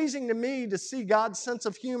amazing to me to see God's sense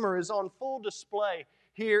of humor is on full display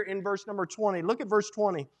here in verse number 20. Look at verse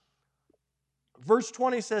 20. Verse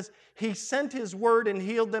 20 says, He sent His word and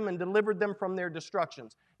healed them and delivered them from their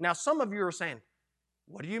destructions. Now, some of you are saying,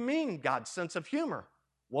 what do you mean, God's sense of humor?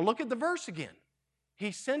 Well, look at the verse again.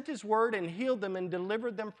 He sent His word and healed them and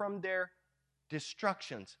delivered them from their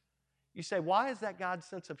destructions. You say, why is that God's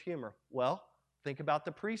sense of humor? Well, think about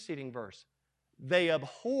the preceding verse. They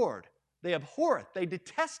abhorred, they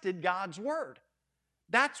detested God's word.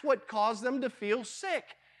 That's what caused them to feel sick.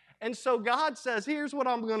 And so God says, here's what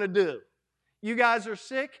I'm going to do. You guys are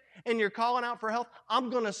sick and you're calling out for help. I'm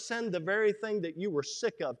going to send the very thing that you were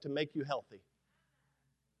sick of to make you healthy.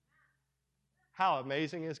 How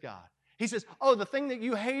amazing is God? He says, oh, the thing that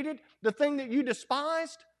you hated, the thing that you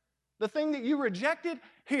despised, the thing that you rejected,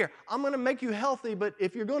 here, I'm going to make you healthy, but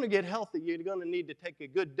if you're going to get healthy, you're going to need to take a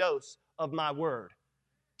good dose of my word.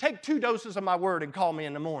 Take 2 doses of my word and call me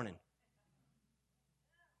in the morning.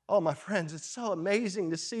 Oh, my friends, it's so amazing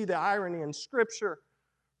to see the irony in Scripture.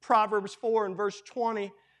 Proverbs 4 and verse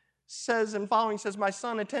 20 says and following says, My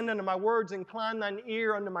son, attend unto my words, incline thine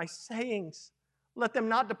ear unto my sayings. Let them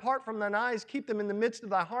not depart from thine eyes, keep them in the midst of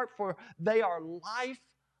thy heart, for they are life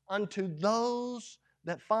unto those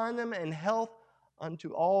that find them, and health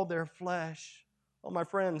unto all their flesh. Oh, my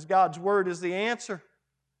friends, God's word is the answer.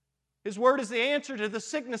 His word is the answer to the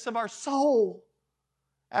sickness of our soul.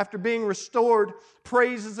 After being restored,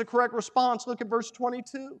 praise is the correct response. Look at verse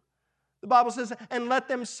 22. The Bible says, and let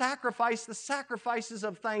them sacrifice the sacrifices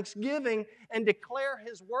of thanksgiving and declare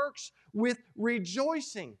His works with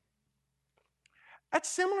rejoicing. That's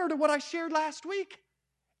similar to what I shared last week.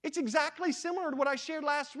 It's exactly similar to what I shared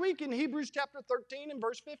last week in Hebrews chapter 13 and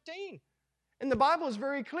verse 15. And the Bible is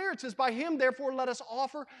very clear. It says, by Him, therefore, let us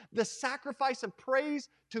offer the sacrifice of praise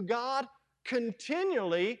to God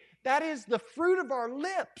continually. That is the fruit of our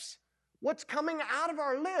lips. What's coming out of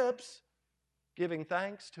our lips? Giving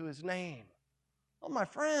thanks to His name. Oh, my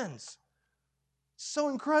friends, so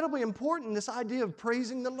incredibly important, this idea of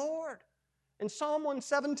praising the Lord. In Psalm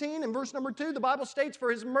 117 and verse number 2, the Bible states,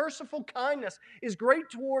 for His merciful kindness is great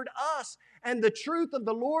toward us, and the truth of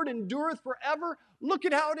the Lord endureth forever. Look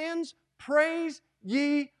at how it ends. Praise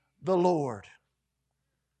ye the Lord.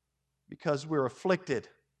 Because we're afflicted.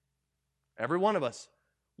 Every one of us,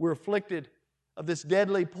 we're afflicted of this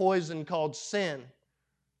deadly poison called sin.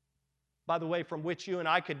 By the way, from which you and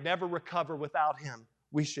I could never recover without Him.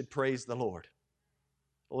 We should praise the Lord.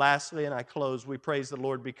 Lastly, and I close, we praise the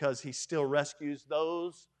Lord because He still rescues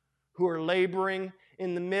those who are laboring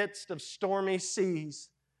in the midst of stormy seas.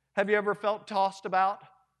 Have you ever felt tossed about?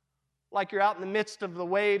 Like you're out in the midst of the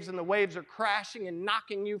waves and the waves are crashing and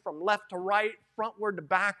knocking you from left to right, frontward to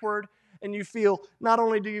backward. And you feel, not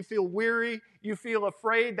only do you feel weary, you feel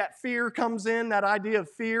afraid. That fear comes in, that idea of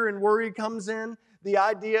fear and worry comes in. The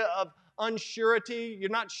idea of unsurety, you're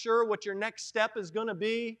not sure what your next step is going to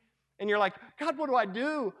be. And you're like, God, what do I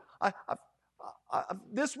do?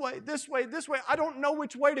 This way. I don't know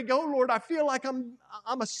which way to go, Lord. I feel like I'm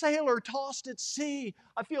a sailor tossed at sea.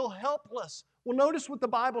 I feel helpless. Well, notice what the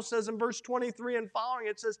Bible says in verse 23 and following.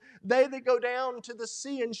 It says, they that go down to the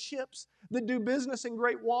sea in ships, that do business in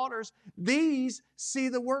great waters, these see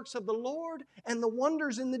the works of the Lord and the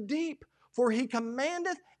wonders in the deep. For He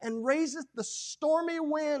commandeth and raiseth the stormy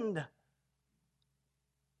wind.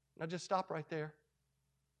 Now just stop right there.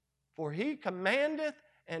 For He commandeth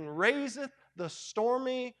and raiseth the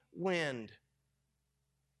stormy wind.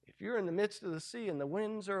 If you're in the midst of the sea and the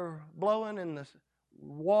winds are blowing and the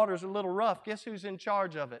water's a little rough, guess who's in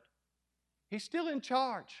charge of it? He's still in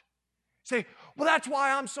charge. Say, well, that's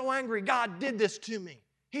why I'm so angry. God did this to me.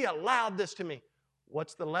 He allowed this to me.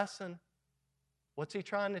 What's the lesson? What's He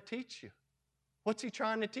trying to teach you? What's He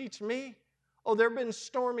trying to teach me? Oh, there have been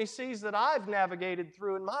stormy seas that I've navigated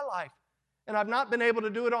through in my life. And I've not been able to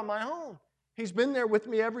do it on my own. He's been there with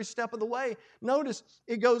me every step of the way. Notice,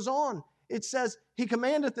 it goes on. It says, He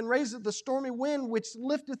commandeth and raiseth the stormy wind, which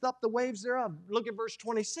lifteth up the waves thereof. Look at verse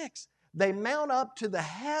 26. They mount up to the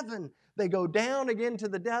heaven. They go down again to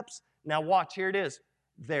the depths. Now watch, here it is.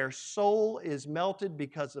 Their soul is melted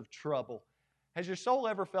because of trouble. Has your soul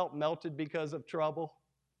ever felt melted because of trouble?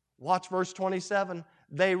 Watch verse 27.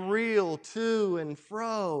 They reel to and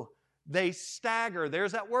fro. They stagger.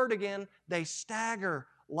 There's that word again. They stagger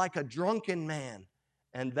like a drunken man.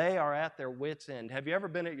 And they are at their wits' end. Have you ever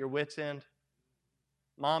been at your wits' end?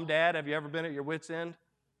 Mom, Dad, have you ever been at your wits' end?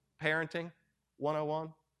 Parenting?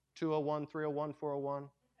 101, 201, 301, 401.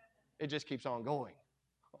 It just keeps on going.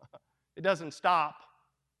 It doesn't stop,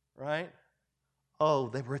 right? Oh,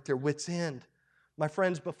 they were at their wits' end. My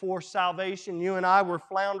friends, before salvation, you and I were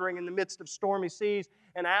floundering in the midst of stormy seas.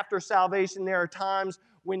 And after salvation, there are times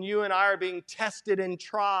when you and I are being tested and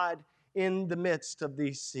tried in the midst of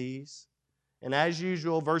these seas. And as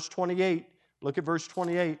usual, verse 28, look at verse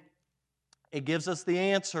 28. It gives us the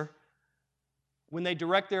answer. When they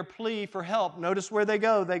direct their plea for help, notice where they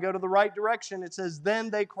go. They go to the right direction. It says,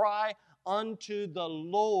 then they cry unto the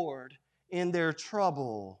Lord in their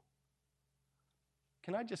trouble.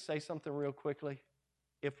 Can I just say something real quickly?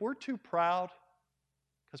 If we're too proud,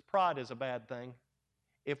 because pride is a bad thing,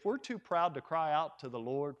 if we're too proud to cry out to the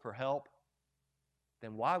Lord for help,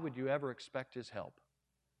 then why would you ever expect His help?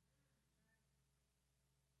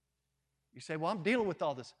 You say, well, I'm dealing with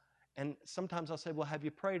all this. And sometimes I'll say, well, have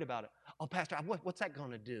you prayed about it? Oh, Pastor, what's that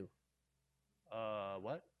going to do?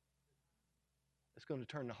 What? It's going to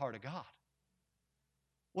turn the heart of God.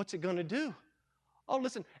 What's it going to do? Oh,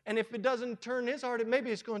 listen, and if it doesn't turn His heart,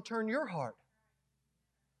 maybe it's going to turn your heart.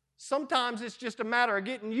 Sometimes it's just a matter of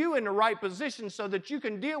getting you in the right position so that you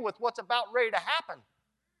can deal with what's about ready to happen.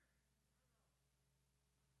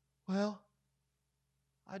 Well,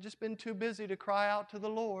 I've just been too busy to cry out to the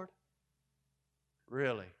Lord.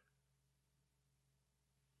 Really?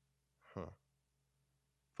 Huh.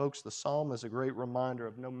 Folks, the psalm is a great reminder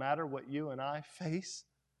of no matter what you and I face,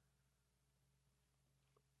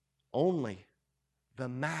 only the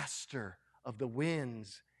master of the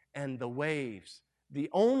winds and the waves,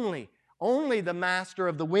 only the master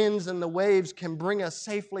of the winds and the waves can bring us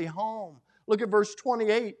safely home. Look at verse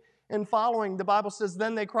 28 and following. The Bible says,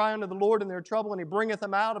 then they cry unto the Lord in their trouble, and He bringeth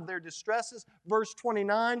them out of their distresses. Verse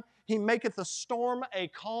 29, He maketh the storm a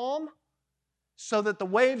calm, so that the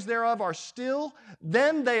waves thereof are still.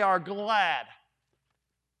 Then they are glad.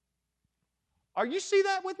 Are you see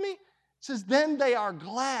that with me? It says, then they are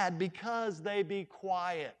glad because they be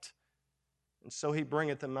quiet. And so He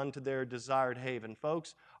bringeth them unto their desired haven.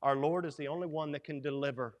 Folks, our Lord is the only one that can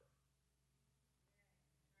deliver.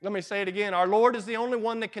 Let me say it again. Our Lord is the only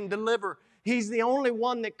one that can deliver. He's the only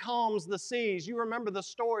one that calms the seas. You remember the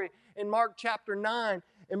story in Mark chapter 9,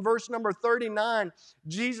 in verse number 39.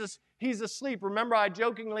 Jesus, He's asleep. Remember, I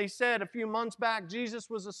jokingly said a few months back, Jesus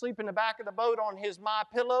was asleep in the back of the boat on His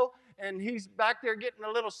MyPillow, and He's back there getting a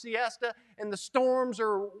little siesta, and the storms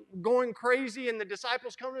are going crazy, and the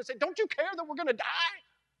disciples come and say, don't you care that we're going to die?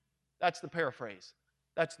 That's the paraphrase.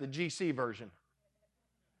 That's the GC version.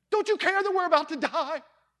 Don't you care that we're about to die?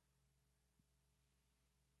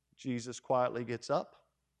 Jesus quietly gets up.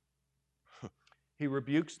 He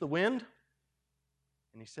rebukes the wind,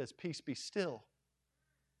 and He says, peace be still.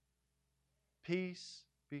 Peace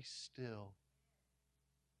be still.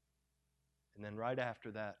 And then right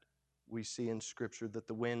after that, we see in Scripture that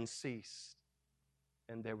the wind ceased,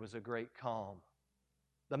 and there was a great calm.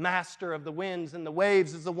 The master of the winds and the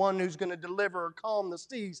waves is the one who's going to deliver or calm the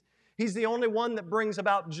seas. He's the only one that brings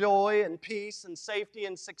about joy and peace and safety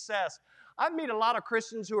and success. I meet a lot of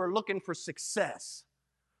Christians who are looking for success.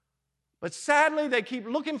 But sadly, they keep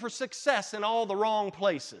looking for success in all the wrong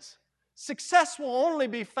places. Success will only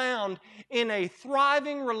be found in a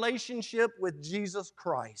thriving relationship with Jesus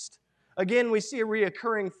Christ. Again, we see a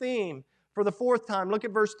reoccurring theme for the fourth time. Look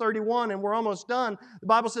at verse 31, and we're almost done. The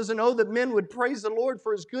Bible says, and oh, that men would praise the Lord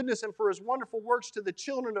for His goodness and for His wonderful works to the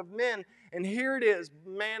children of men. And here it is,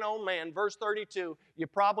 man, oh man, verse 32. You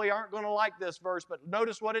probably aren't going to like this verse, but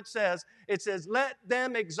notice what it says. It says, let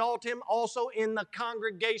them exalt Him also in the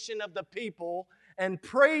congregation of the people, and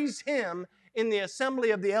praise Him in the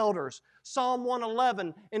assembly of the elders. Psalm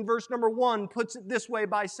 111 in verse number 1 puts it this way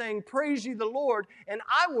by saying, praise ye the Lord, and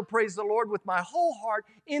I will praise the Lord with my whole heart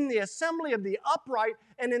in the assembly of the upright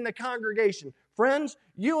and in the congregation. Friends,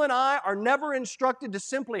 you and I are never instructed to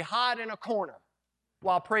simply hide in a corner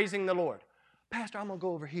while praising the Lord. Pastor, I'm going to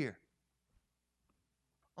go over here.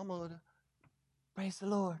 I'm going to praise the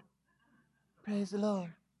Lord. Praise the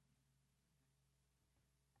Lord.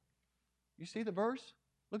 You see the verse?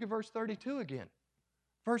 Look at verse 32 again.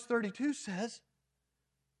 Verse 32 says,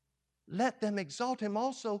 let them exalt Him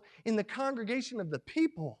also in the congregation of the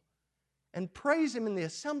people and praise Him in the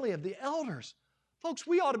assembly of the elders. Folks,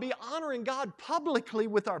 we ought to be honoring God publicly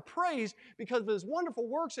with our praise because of His wonderful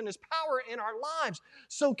works and His power in our lives.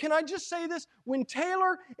 So can I just say this? When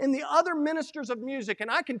Taylor and the other ministers of music,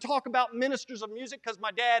 and I can talk about ministers of music because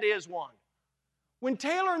my dad is one. When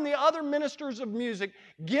Taylor and the other ministers of music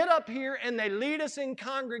get up here and they lead us in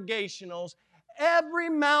congregationals,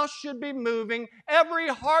 every mouth should be moving, every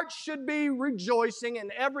heart should be rejoicing,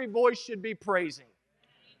 and every voice should be praising.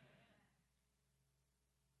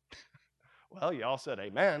 Well, y'all said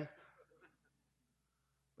amen.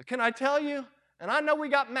 But can I tell you, and I know we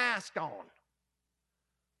got masks on,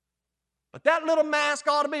 but that little mask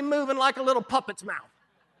ought to be moving like a little puppet's mouth.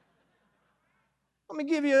 Let me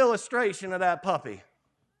give you an illustration of that puppy.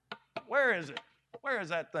 Where is it? Where is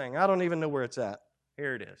that thing? I don't even know where it's at.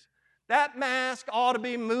 Here it is. That mask ought to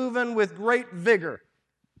be moving with great vigor.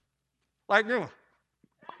 Like, you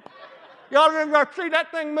ought to see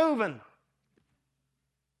that thing moving.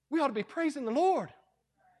 We ought to be praising the Lord.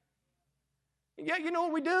 Yeah, you know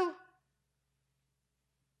what we do?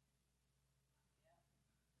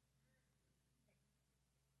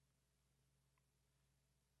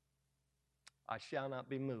 I shall not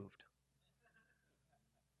be moved.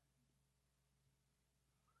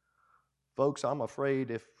 Folks, I'm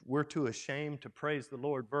afraid if we're too ashamed to praise the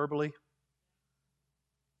Lord verbally,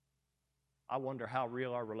 I wonder how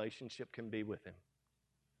real our relationship can be with Him.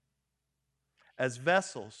 As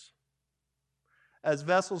vessels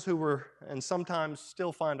who were, and sometimes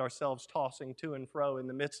still find ourselves tossing to and fro in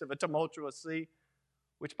the midst of a tumultuous sea,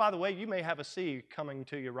 which, by the way, you may have a sea coming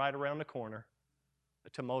to you right around the corner, a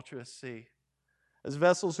tumultuous sea. As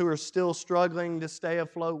vessels who are still struggling to stay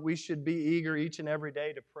afloat, we should be eager each and every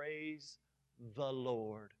day to praise the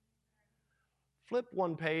Lord. Flip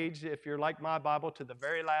one page, if you're like my Bible, to the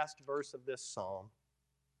very last verse of this psalm.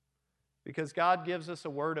 Because God gives us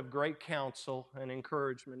a word of great counsel and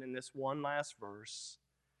encouragement in this one last verse.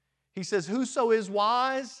 He says, "Whoso is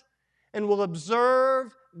wise and will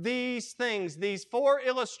observe these things," these 4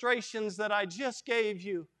 illustrations that I just gave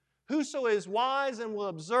you. "Whoso is wise and will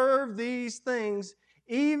observe these things,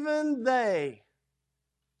 even they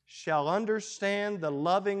shall understand the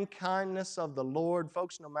loving kindness of the Lord."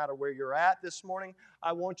 Folks, no matter where you're at this morning,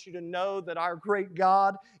 I want you to know that our great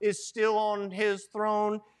God is still on His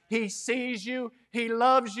throne. He sees you, He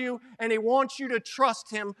loves you, and He wants you to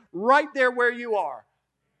trust Him right there where you are.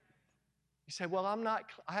 You say, "Well, I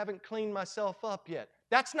haven't cleaned myself up yet."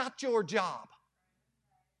 That's not your job.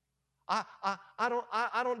 I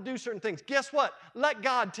don't do certain things. Guess what? Let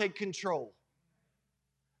God take control.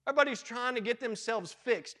 Everybody's trying to get themselves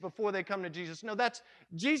fixed before they come to Jesus. No,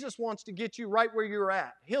 Jesus wants to get you right where you're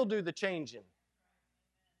at. He'll do the changing.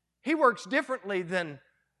 He works differently than,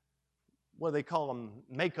 what they call them,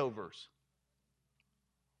 makeovers.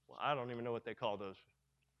 Well, I don't even know what they call those.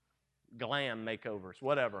 Glam makeovers,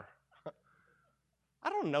 whatever. I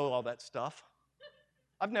don't know all that stuff.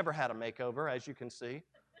 I've never had a makeover, as you can see.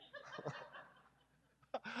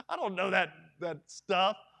 I don't know that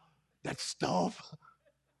stuff. That stuff.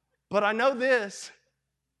 But I know this,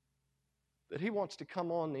 that He wants to come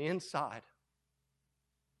on the inside.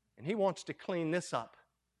 And He wants to clean this up.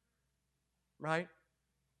 Right?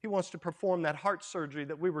 He wants to perform that heart surgery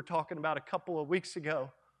that we were talking about a couple of weeks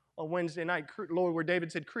ago on Wednesday night, Lord, where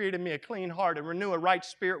David said, "Create in me a clean heart and renew a right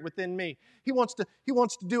spirit within me." He wants to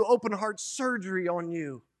do open heart surgery on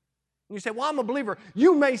you. And you say, "Well, I'm a believer."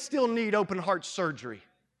 You may still need open heart surgery.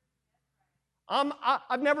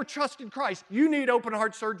 I've never trusted Christ. You need open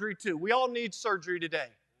heart surgery too. We all need surgery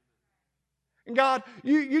today. And God,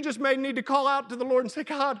 you just may need to call out to the Lord and say,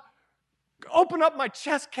 "God, open up my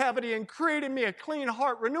chest cavity and create in me a clean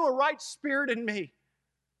heart. Renew a right spirit in me."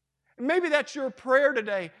 And maybe that's your prayer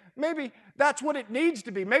today. Maybe that's what it needs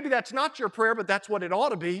to be. Maybe that's not your prayer, but that's what it ought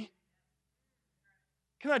to be.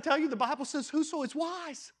 Can I tell you, the Bible says, "Whoso is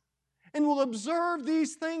wise and will observe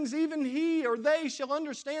these things, even he or they shall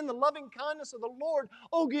understand the loving kindness of the Lord.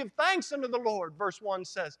 Oh, give thanks unto the Lord," verse 1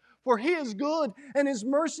 says, "for He is good, and His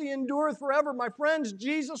mercy endureth forever." My friends,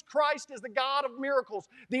 Jesus Christ is the God of miracles,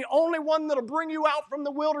 the only one that'll bring you out from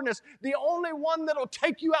the wilderness, the only one that'll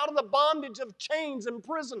take you out of the bondage of chains and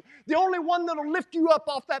prison, the only one that'll lift you up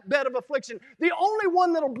off that bed of affliction, the only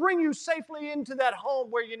one that'll bring you safely into that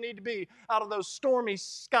home where you need to be out of those stormy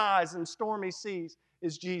skies and stormy seas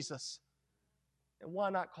is Jesus. And why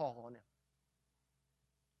not call on Him?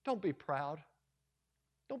 Don't be proud.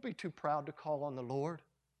 Don't be too proud to call on the Lord.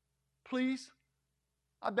 Please,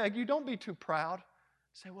 I beg you, don't be too proud.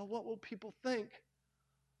 Say, "Well, what will people think?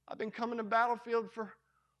 I've been coming to Battlefield for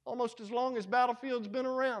almost as long as Battlefield's been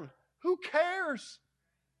around." Who cares?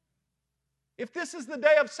 If this is the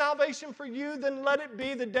day of salvation for you, then let it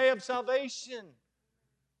be the day of salvation.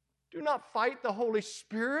 Do not fight the Holy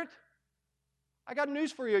Spirit. I got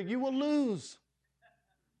news for you. You will lose.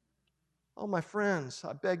 Oh, my friends,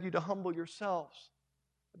 I beg you to humble yourselves.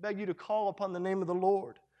 I beg you to call upon the name of the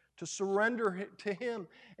Lord, to surrender to Him,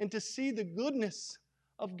 and to see the goodness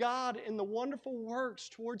of God in the wonderful works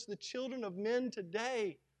towards the children of men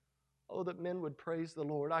today. Oh, that men would praise the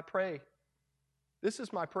Lord. I pray. This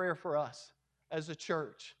is my prayer for us as a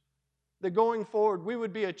church, that going forward, we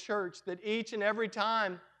would be a church that each and every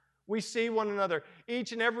time we see one another,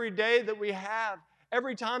 each and every day that we have,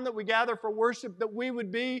 every time that we gather for worship, that we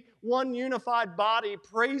would be one unified body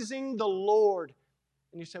praising the Lord.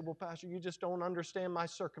 And you say, well, Pastor, you just don't understand my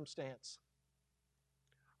circumstance.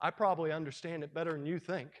 I probably understand it better than you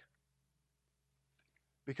think,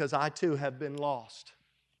 because I too have been lost,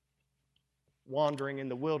 wandering in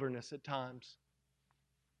the wilderness at times.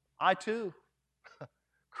 I too,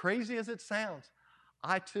 crazy as it sounds,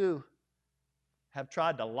 I too have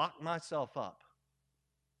tried to lock myself up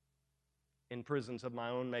in prisons of my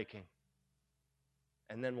own making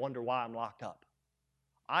and then wonder why I'm locked up.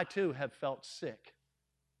 I too have felt sick,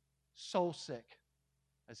 so sick,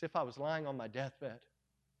 as if I was lying on my deathbed.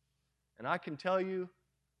 And I can tell you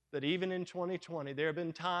that even in 2020, there have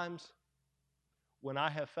been times when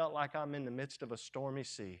I have felt like I'm in the midst of a stormy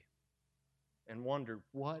sea and wondered,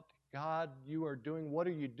 what, God, you are doing? What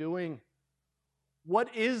are you doing?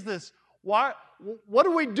 What is this? Why? What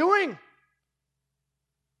are we doing?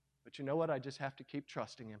 But you know what? I just have to keep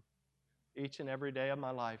trusting Him each and every day of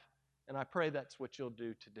my life. And I pray that's what you'll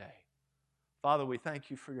do today. Father, we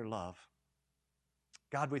thank you for your love.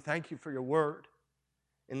 God, we thank you for your word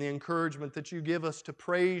and the encouragement that you give us to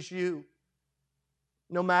praise you.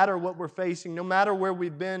 No matter what we're facing, no matter where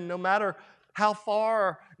we've been, no matter how far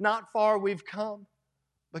or not far we've come.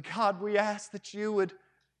 But God, we ask that you would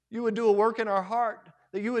do a work in our heart,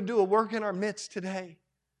 that you would do a work in our midst today.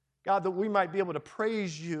 God, that we might be able to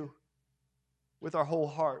praise you with our whole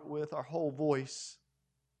heart, with our whole voice,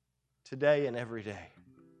 today and every day.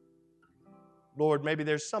 Lord, maybe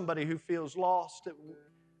there's somebody who feels lost,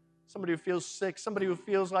 somebody who feels sick, somebody who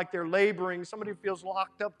feels like they're laboring, somebody who feels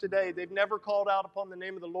locked up today. They've never called out upon the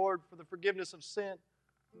name of the Lord for the forgiveness of sin.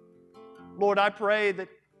 Lord, I pray that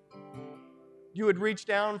you would reach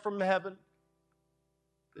down from heaven,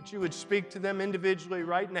 that you would speak to them individually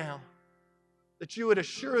right now, that you would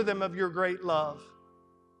assure them of your great love,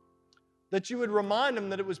 that you would remind them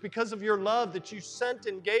that it was because of your love that you sent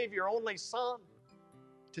and gave your only Son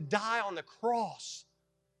to die on the cross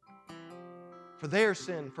for their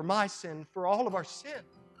sin, for my sin, for all of our sin,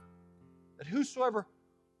 that whosoever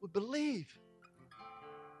would believe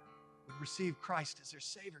would receive Christ as their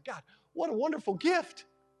Savior. God, what a wonderful gift.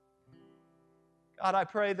 God, I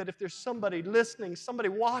pray that if there's somebody listening, somebody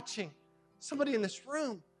watching, somebody in this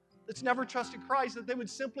room that's never trusted Christ, that they would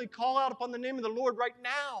simply call out upon the name of the Lord right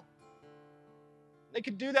now. They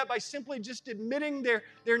could do that by simply just admitting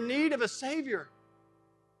their need of a Savior.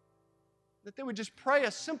 That they would just pray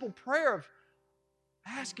a simple prayer of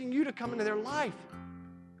asking you to come into their life.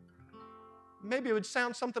 Maybe it would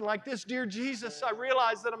sound something like this: Dear Jesus, I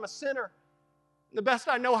realize that I'm a sinner. The best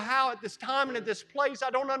I know how at this time and at this place, I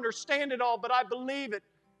don't understand it all, but I believe it.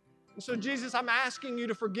 And so, Jesus, I'm asking you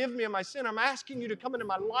to forgive me of my sin. I'm asking you to come into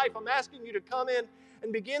my life. I'm asking you to come in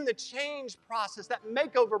and begin the change process, that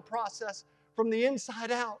makeover process from the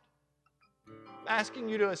inside out. I'm asking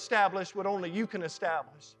you to establish what only you can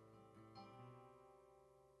establish.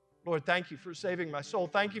 Lord, thank you for saving my soul.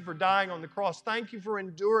 Thank you for dying on the cross. Thank you for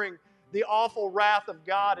enduring the awful wrath of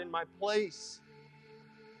God in my place.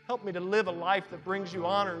 Help me to live a life that brings you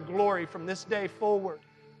honor and glory from this day forward.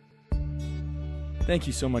 Thank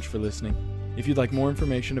you so much for listening. If you'd like more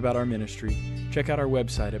information about our ministry, check out our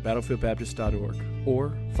website at battlefieldbaptist.org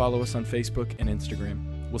or follow us on Facebook and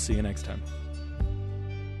Instagram. We'll see you next time.